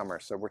later in the summer.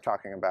 So we're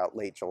talking about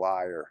late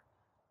July or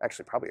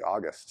actually probably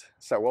August.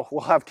 So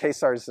we'll have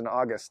Kesars in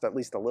August, at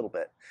least a little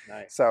bit.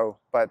 Nice. So,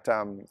 but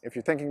if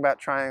you're thinking about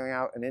trying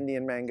out an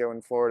Indian mango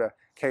in Florida,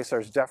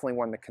 Kesar is definitely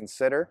one to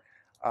consider.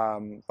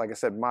 Like I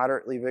said,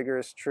 moderately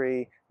vigorous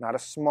tree, not a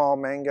small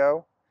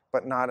mango,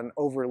 but not an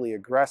overly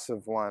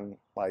aggressive one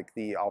like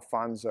the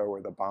Alphonso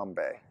or the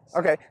Bombay.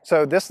 Okay,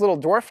 so this little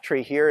dwarf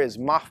tree here is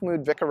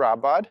Mahmond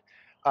Vikarobad,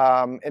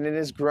 and it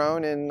is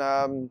grown in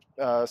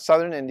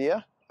southern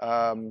India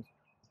and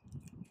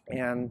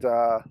in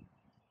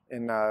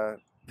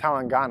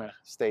Telangana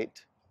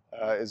state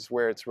is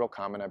where it's real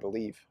common, I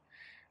believe.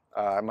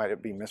 I might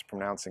be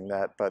mispronouncing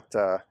that, but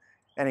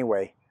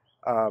anyway.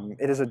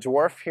 It is a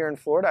dwarf here in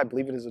Florida. I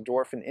believe it is a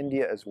dwarf in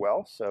India as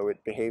well, so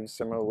it behaves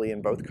similarly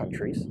in both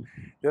countries.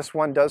 This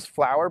one does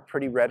flower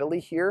pretty readily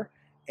here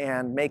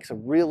and makes a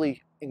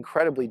really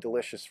incredibly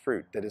delicious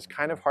fruit that is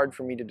kind of hard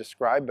for me to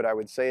describe, but I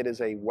would say it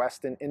is a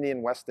West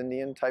Indian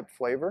type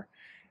flavor.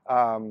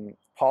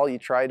 Paul, you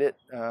tried it,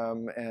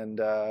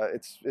 and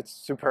it's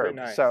superb.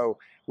 Nice. So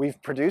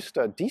we've produced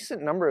a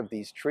decent number of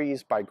these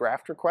trees by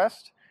graft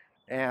request.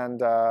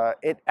 And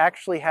it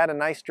actually had a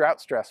nice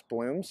drought stress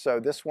bloom. So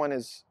this one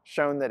is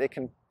shown that it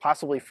can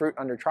possibly fruit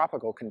under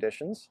tropical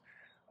conditions.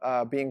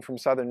 Being from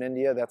southern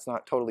India, that's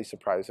not totally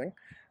surprising.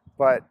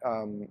 But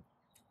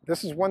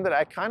this is one that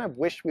I kind of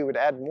wish we would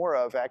add more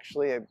of,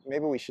 actually.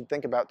 Maybe we should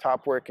think about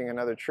top working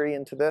another tree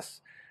into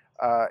this.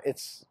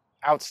 It's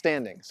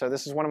outstanding. So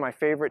this is one of my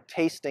favorite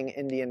tasting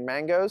Indian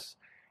mangoes.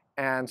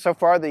 And so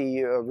far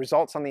the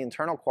results on the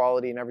internal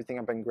quality and everything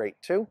have been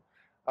great too.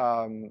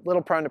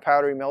 Little prone to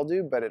powdery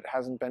mildew, but it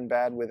hasn't been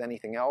bad with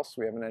anything else.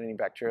 We haven't had any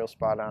bacterial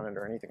spot on it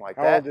or anything like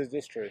that. How old is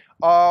this tree?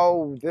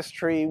 Oh, this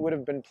tree would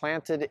have been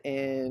planted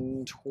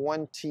in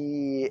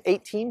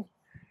 2018,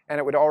 and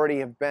it would already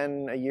have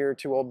been a year or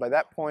two old by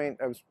that point.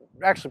 It was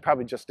actually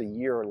probably just a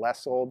year or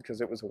less old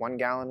because it was 1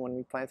 gallon when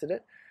we planted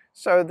it.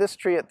 So this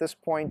tree at this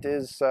point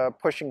is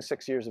pushing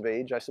 6 years of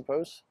age, I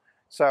suppose.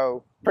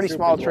 So pretty Super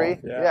small dwarf, tree.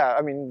 yeah.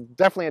 I mean,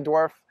 definitely a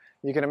dwarf.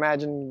 You can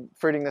imagine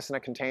fruiting this in a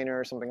container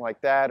or something like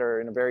that,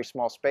 or in a very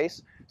small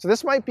space. So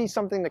this might be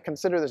something to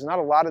consider. There's not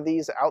a lot of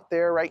these out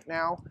there right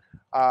now,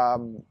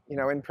 you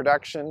know, in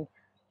production,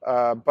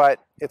 but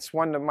it's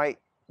one that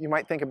you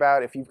might think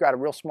about if you've got a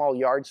real small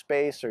yard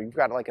space, or you've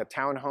got like a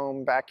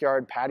townhome,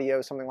 backyard,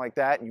 patio, something like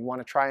that, and you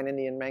want to try an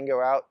Indian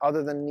mango out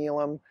other than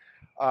Neelum.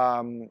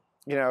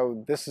 You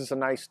know, this is a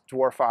nice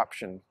dwarf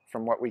option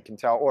from what we can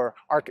tell. Or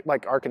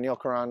like Arka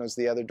Neelkiron is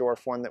the other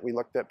dwarf one that we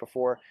looked at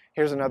before.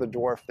 Here's another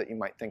dwarf that you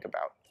might think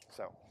about.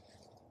 So,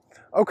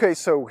 okay,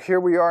 so here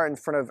we are in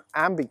front of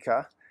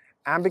Ambika.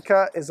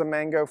 Ambika is a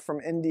mango from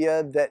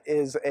India that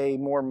is a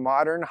more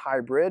modern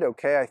hybrid.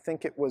 Okay, I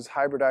think it was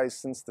hybridized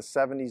since the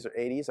 70s or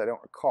 80s. I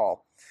don't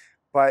recall.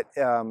 But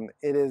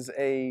it is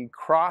a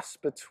cross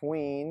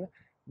between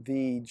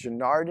the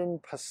Janardhan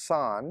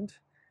Pasand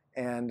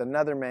and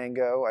another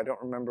mango. I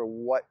don't remember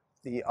what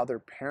the other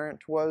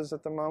parent was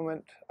at the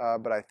moment,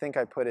 but I think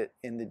I put it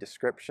in the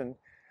description.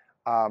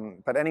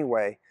 But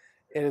anyway,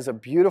 it is a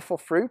beautiful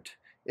fruit.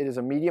 It is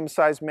a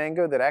medium-sized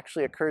mango that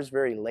actually occurs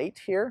very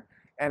late here,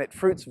 and it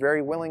fruits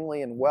very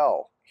willingly and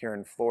well here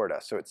in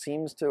Florida. So it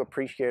seems to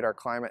appreciate our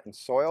climate and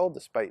soil,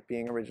 despite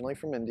being originally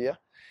from India.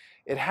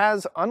 It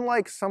has,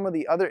 unlike some of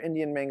the other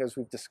Indian mangoes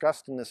we've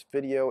discussed in this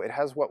video, it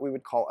has what we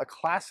would call a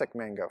classic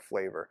mango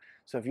flavor.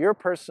 So if you're a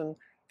person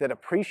that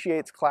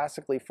appreciates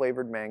classically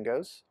flavored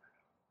mangoes,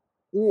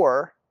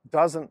 or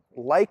doesn't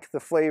like the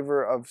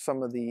flavor of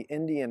some of the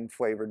Indian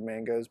flavored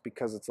mangoes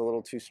because it's a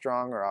little too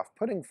strong or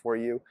off-putting for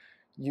you,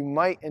 you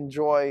might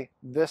enjoy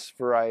this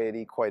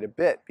variety quite a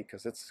bit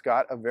because it's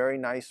got a very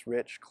nice,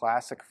 rich,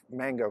 classic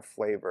mango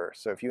flavor.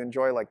 So if you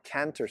enjoy like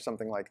Kent or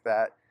something like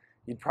that,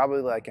 you'd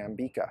probably like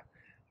Ambika.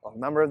 A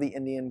number of the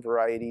Indian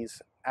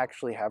varieties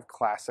actually have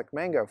classic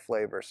mango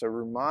flavor. So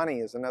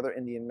Rumani is another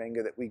Indian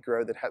mango that we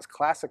grow that has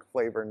classic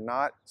flavor,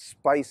 not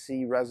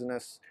spicy,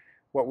 resinous,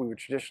 what we would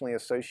traditionally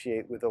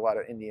associate with a lot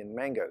of Indian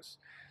mangoes.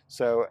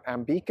 So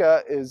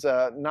Ambika is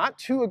not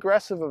too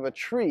aggressive of a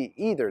tree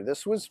either.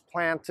 This was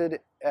planted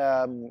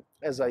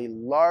as a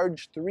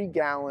large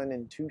 3-gallon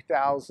in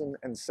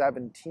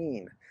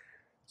 2017.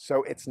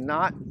 So it's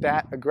not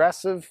that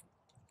aggressive,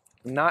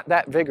 not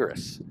that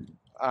vigorous.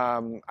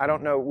 I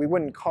don't know, we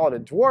wouldn't call it a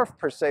dwarf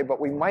per se, but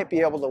we might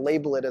be able to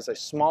label it as a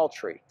small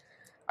tree.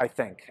 I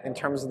think, in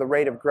terms of the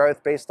rate of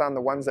growth based on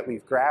the ones that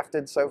we've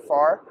grafted so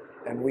far.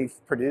 And we've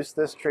produced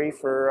this tree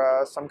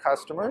for some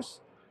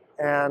customers.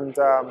 And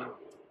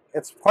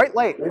it's quite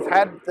late. We've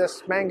had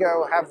this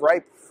mango have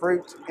ripe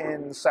fruit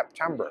in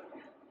September.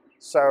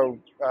 So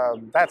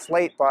that's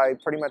late by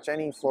pretty much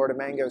any Florida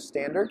mango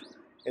standard.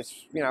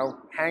 It's, you know,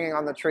 hanging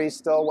on the tree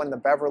still when the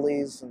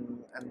Beverleys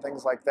and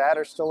things like that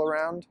are still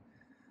around.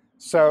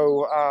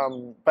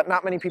 So, but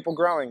not many people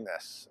growing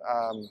this.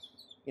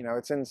 You know,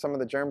 it's in some of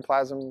the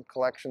germplasm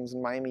collections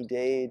in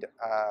Miami-Dade,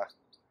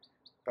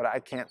 but I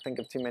can't think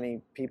of too many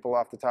people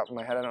off the top of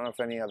my head. I don't know if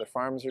any other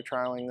farms are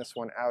trialing this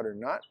one out or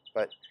not,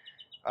 but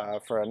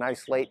for a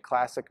nice late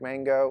classic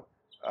mango,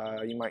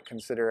 you might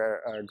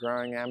consider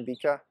growing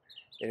Ambika.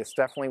 It is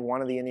definitely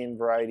one of the Indian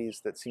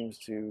varieties that seems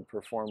to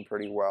perform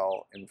pretty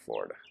well in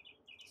Florida.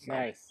 So.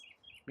 Nice.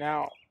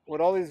 Now,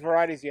 with all these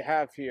varieties you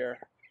have here,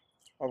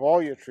 of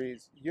all your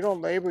trees, you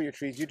don't label your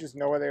trees, you just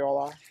know where they all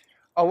are?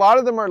 A lot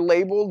of them are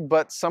labeled,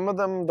 but some of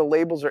them, the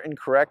labels are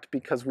incorrect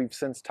because we've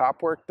since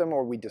top worked them,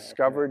 or we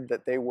discovered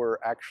that they were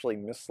actually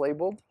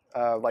mislabeled,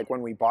 like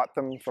when we bought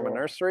them from a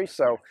nursery.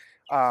 So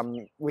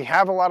we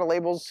have a lot of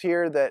labels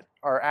here that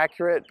are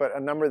accurate, but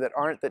a number that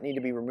aren't, that need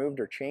to be removed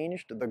or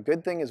changed. The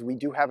good thing is we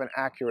do have an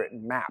accurate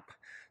map.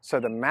 So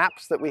the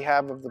maps that we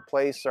have of the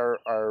place are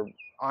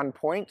on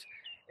point,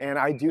 and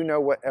I do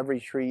know what every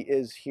tree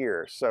is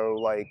here. So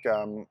like,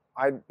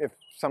 if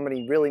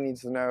somebody really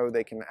needs to know,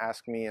 they can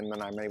ask me and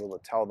then I'm able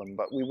to tell them.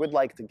 But we would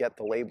like to get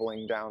the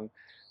labeling down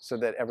so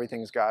that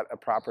everything's got a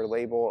proper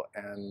label,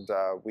 and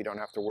we don't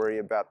have to worry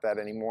about that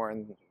anymore,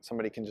 and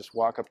somebody can just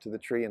walk up to the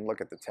tree and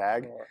look at the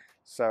tag. Sure.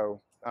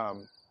 So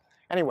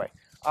anyway,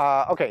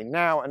 okay,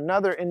 now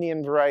another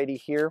Indian variety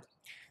here.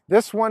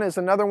 This one is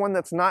another one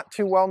that's not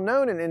too well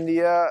known in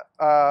India,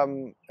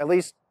 at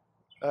least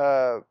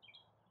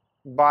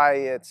by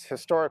its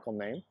historical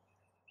name.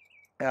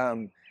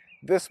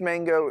 This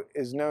mango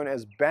is known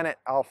as Bennet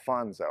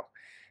Alphonso.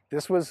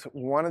 This was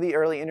one of the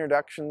early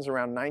introductions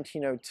around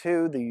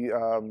 1902.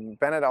 The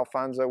Bennet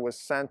Alphonso was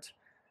sent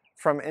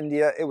from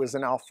India. It was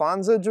an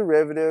Alphonso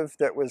derivative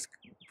that was,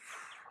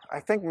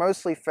 I think,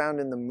 mostly found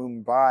in the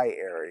Mumbai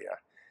area.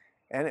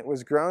 And it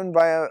was grown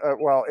by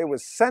well, it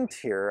was sent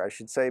here, I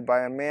should say,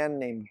 by a man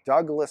named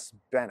Douglas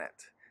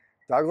Bennet.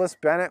 Douglas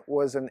Bennet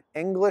was an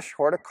English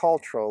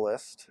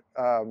horticulturalist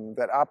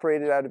that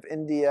operated out of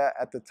India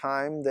at the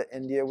time that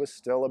India was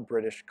still a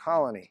British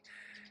colony.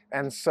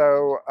 And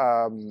so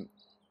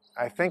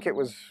I think it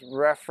was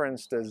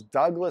referenced as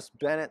Douglas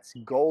Bennet's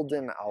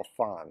Golden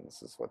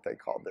Alphonse is what they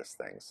called this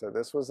thing. So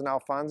this was an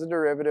Alphonso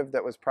derivative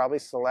that was probably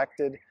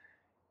selected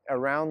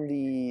around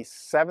the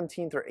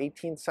 17th or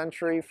 18th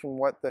century from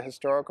what the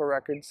historical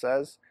record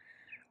says.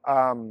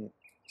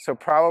 So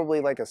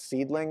probably like a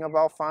seedling of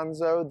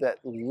Alphonso that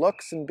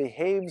looks and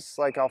behaves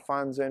like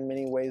Alphonso in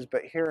many ways,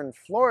 but here in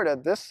Florida,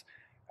 this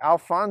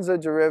Alphonso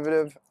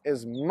derivative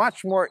is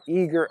much more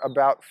eager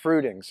about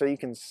fruiting. So you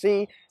can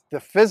see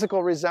the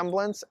physical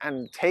resemblance,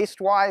 and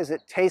taste-wise,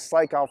 it tastes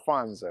like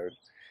Alphonso.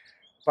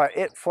 But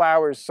it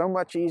flowers so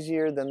much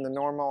easier than the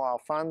normal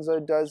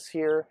Alphonso does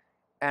here,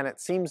 and it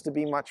seems to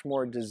be much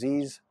more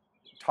disease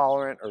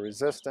tolerant or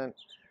resistant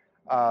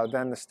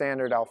than the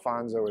standard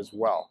Alphonso as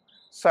well.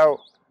 So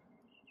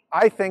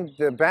I think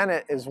the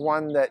Bennet is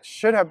one that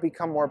should have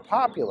become more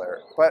popular,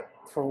 but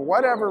for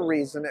whatever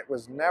reason, it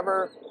was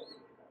never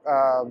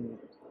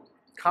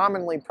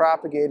commonly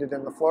propagated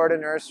in the Florida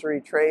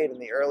nursery trade in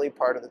the early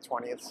part of the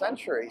 20th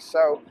century.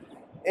 So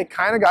it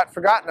kind of got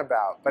forgotten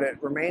about, but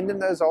it remained in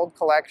those old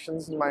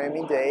collections in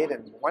Miami-Dade.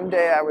 And one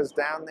day I was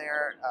down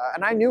there,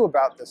 and I knew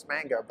about this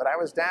mango, but I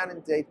was down in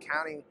Dade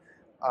County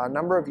a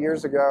number of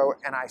years ago,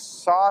 and I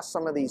saw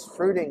some of these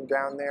fruiting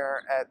down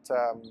there at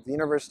the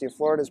University of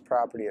Florida's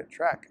property at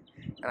Trek.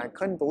 And I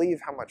couldn't believe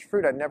how much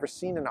fruit. I'd never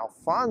seen an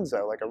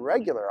Alphonso, like a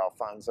regular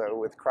Alphonso,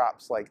 with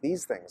crops like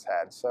these things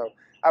had. So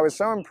I was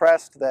so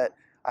impressed that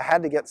I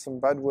had to get some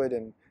budwood,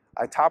 and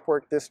I top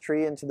worked this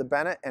tree into the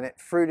Bennet, and it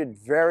fruited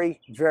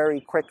very,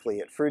 very quickly.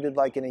 It fruited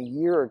like in a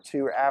year or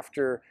two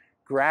after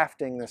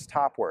grafting this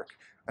top work.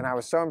 And I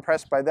was so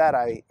impressed by that,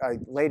 I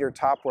later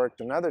top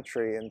worked another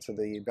tree into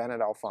the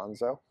Bennet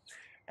Alphonso.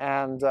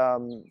 And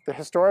the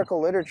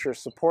historical literature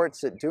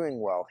supports it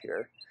doing well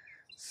here.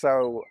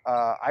 So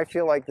I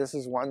feel like this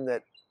is one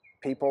that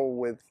people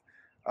with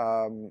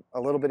a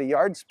little bit of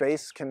yard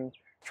space can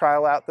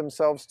trial out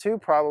themselves too,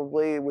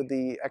 probably with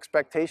the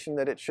expectation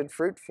that it should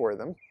fruit for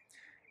them.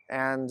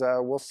 And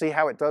we'll see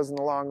how it does in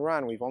the long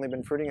run. We've only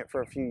been fruiting it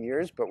for a few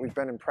years, but we've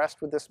been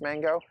impressed with this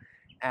mango.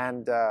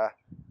 And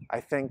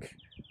I think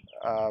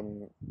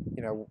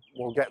you know,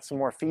 we'll get some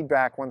more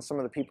feedback when some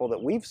of the people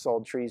that we've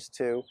sold trees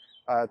to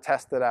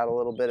test it out a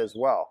little bit as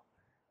well.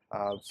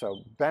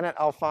 So Bennet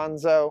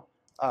Alphonso,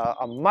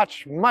 a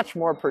much, much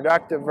more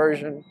productive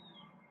version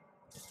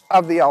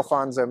of the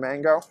Alphonso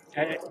mango.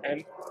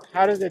 And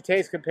how does it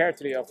taste compared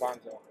to the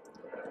Alphonso?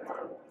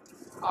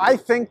 I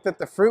think that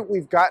the fruit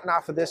we've gotten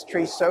off of this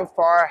tree so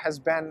far has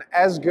been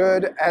as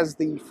good as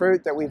the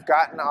fruit that we've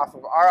gotten off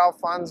of our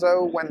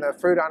Alphonso when the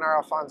fruit on our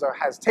Alphonso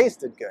has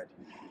tasted good.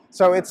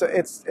 So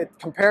it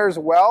compares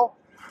well.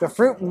 The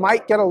fruit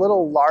might get a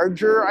little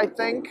larger, I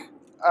think,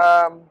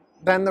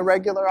 than the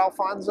regular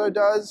Alphonso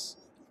does.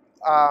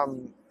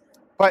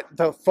 But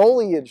the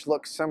foliage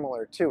looks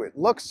similar too. It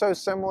looks so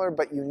similar,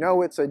 but you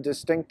know it's a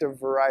distinctive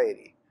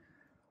variety.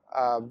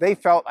 They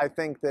felt, I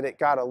think, that it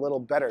got a little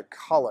better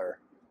color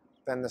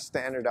than the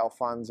standard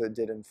Alphonso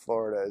did in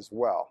Florida as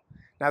well.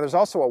 Now there's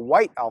also a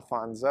white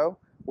Alphonso,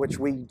 which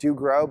we do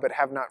grow but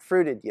have not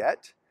fruited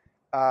yet.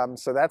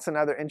 So that's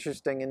another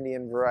interesting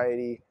Indian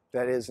variety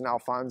that is an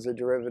Alphonso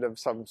derivative of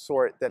some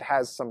sort that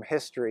has some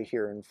history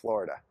here in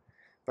Florida.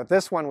 But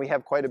this one we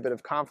have quite a bit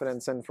of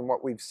confidence in from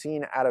what we've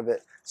seen out of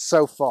it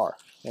so far.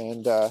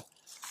 And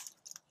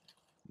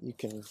you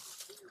can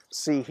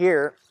see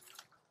here,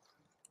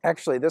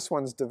 actually this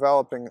one's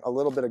developing a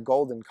little bit of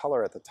golden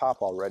color at the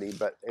top already,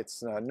 but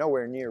it's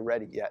nowhere near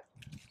ready yet.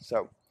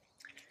 So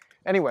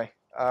anyway,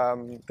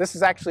 this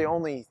is actually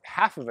only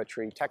half of a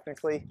tree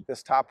technically.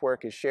 This top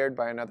work is shared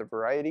by another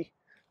variety,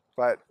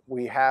 but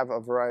we have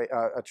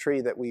a tree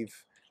that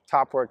we've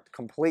top worked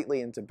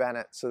completely into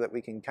Bennet so that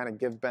we can kind of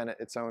give Bennet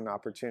its own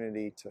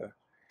opportunity to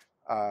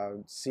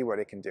see what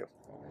it can do.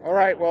 All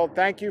right, well,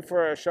 thank you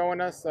for showing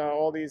us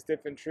all these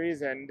different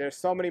trees, and there's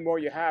so many more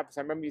you have.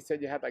 So I remember you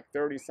said you had like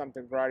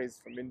 30-something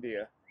varieties from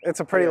India. It's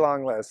a pretty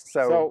long list.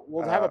 So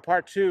we'll have a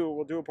part two.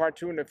 We'll do a part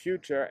two in the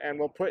future, and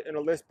we'll put in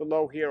a list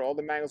below here all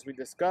the mangoes we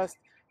discussed.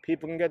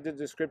 People can get the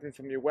description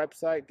from your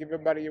website. Give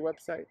everybody your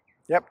website.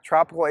 Yep,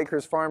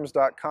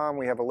 tropicalacresfarms.com.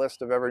 We have a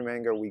list of every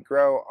mango we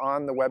grow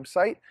on the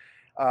website.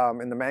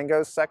 In the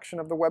mangoes section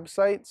of the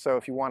website. So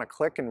if you want to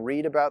click and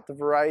read about the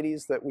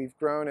varieties that we've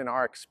grown and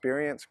our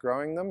experience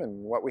growing them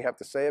and what we have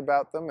to say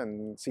about them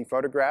and see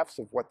photographs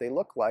of what they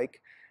look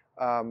like,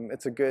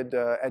 it's a good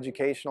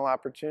educational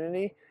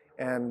opportunity.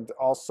 And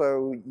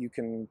also you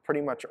can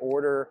pretty much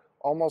order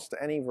almost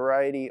any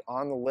variety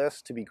on the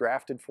list to be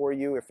grafted for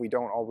you. If we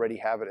don't already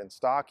have it in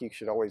stock, you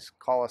should always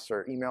call us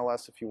or email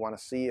us if you want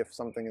to see if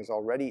something is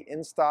already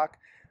in stock.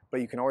 But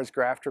you can always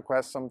graft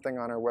request something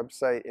on our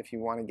website if you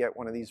want to get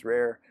one of these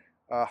rare,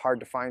 hard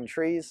to find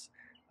trees.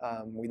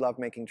 We love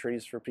making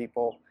trees for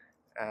people,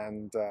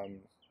 and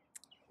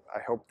I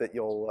hope that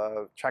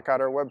you'll check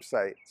out our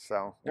website.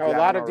 So now, a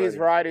lot of these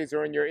varieties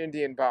are in your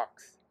Indian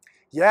box.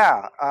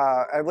 Yeah,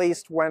 at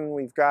least when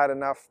we've got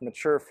enough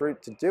mature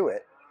fruit to do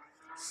it.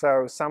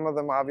 So some of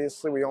them,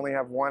 obviously, we only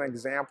have one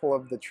example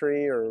of the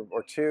tree or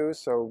two,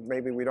 so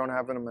maybe we don't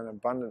have them in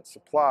abundant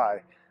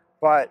supply.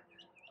 But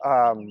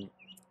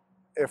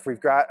if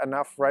we've got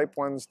enough ripe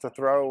ones to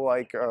throw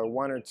like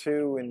one or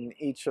two in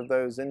each of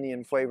those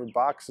Indian flavored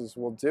boxes,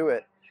 we'll do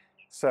it.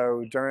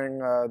 So during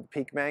the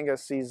peak mango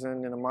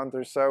season in a month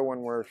or so, when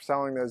we're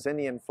selling those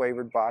Indian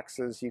flavored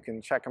boxes, you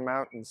can check them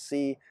out and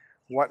see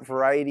what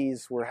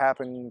varieties we're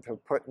happening to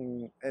put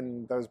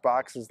in those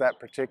boxes that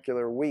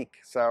particular week.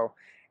 So,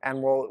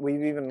 and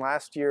we've even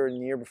last year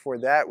and the year before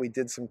that, we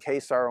did some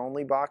Kesar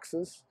only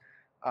boxes.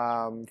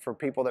 For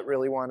people that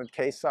really wanted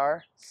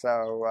Kesar.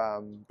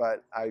 So,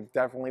 but I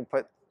definitely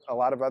put a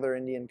lot of other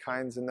Indian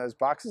kinds in those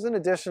boxes, in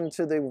addition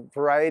to the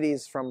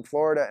varieties from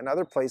Florida and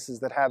other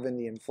places that have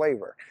Indian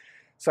flavor.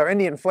 So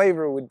Indian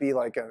flavor would be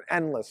like an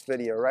endless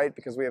video, right?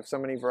 Because we have so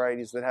many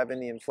varieties that have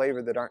Indian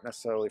flavor that aren't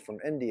necessarily from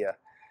India.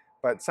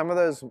 But some of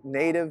those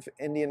native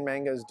Indian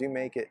mangoes do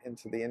make it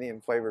into the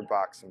Indian flavored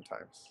box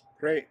sometimes.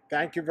 Great.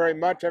 Thank you very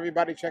much,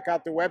 everybody. Check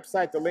out the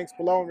website. The link's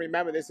below. And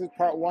remember, this is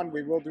part one.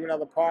 We will do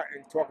another part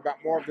and talk about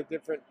more of the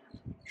different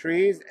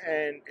trees.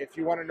 And if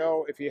you want to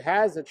know if he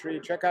has a tree,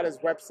 check out his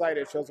website.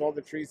 It shows all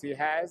the trees he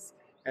has.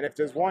 And if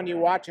there's one you're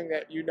watching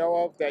that you know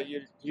of that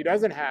he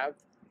doesn't have,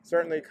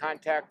 certainly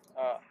contact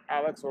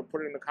Alex or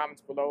put it in the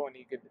comments below and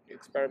he could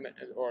experiment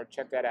or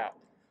check that out.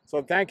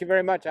 So thank you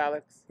very much,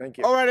 Alex. Thank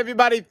you. All right,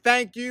 everybody.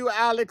 Thank you,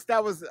 Alex.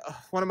 That was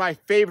one of my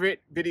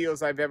favorite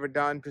videos I've ever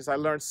done because I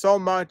learned so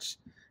much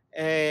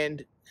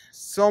and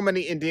so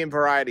many Indian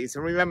varieties.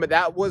 And remember,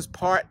 that was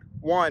part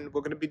one.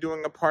 We're going to be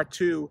doing a part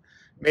two,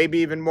 maybe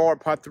even more,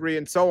 part three,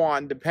 and so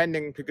on,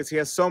 depending, because he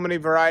has so many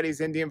varieties,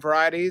 Indian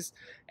varieties.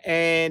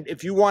 And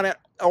if you want to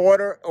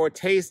order or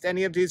taste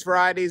any of these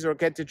varieties or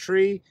get the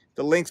tree,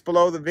 the link's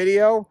below the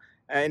video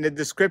in the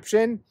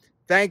description.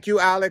 Thank you,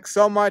 Alex,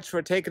 so much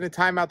for taking the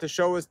time out to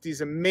show us these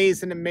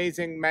amazing,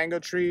 amazing mango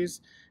trees.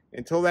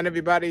 Until then,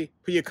 everybody,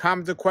 put your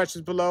comments or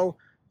questions below.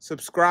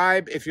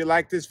 Subscribe if you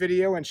like this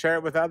video and share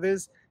it with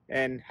others.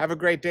 And have a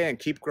great day and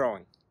keep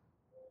growing.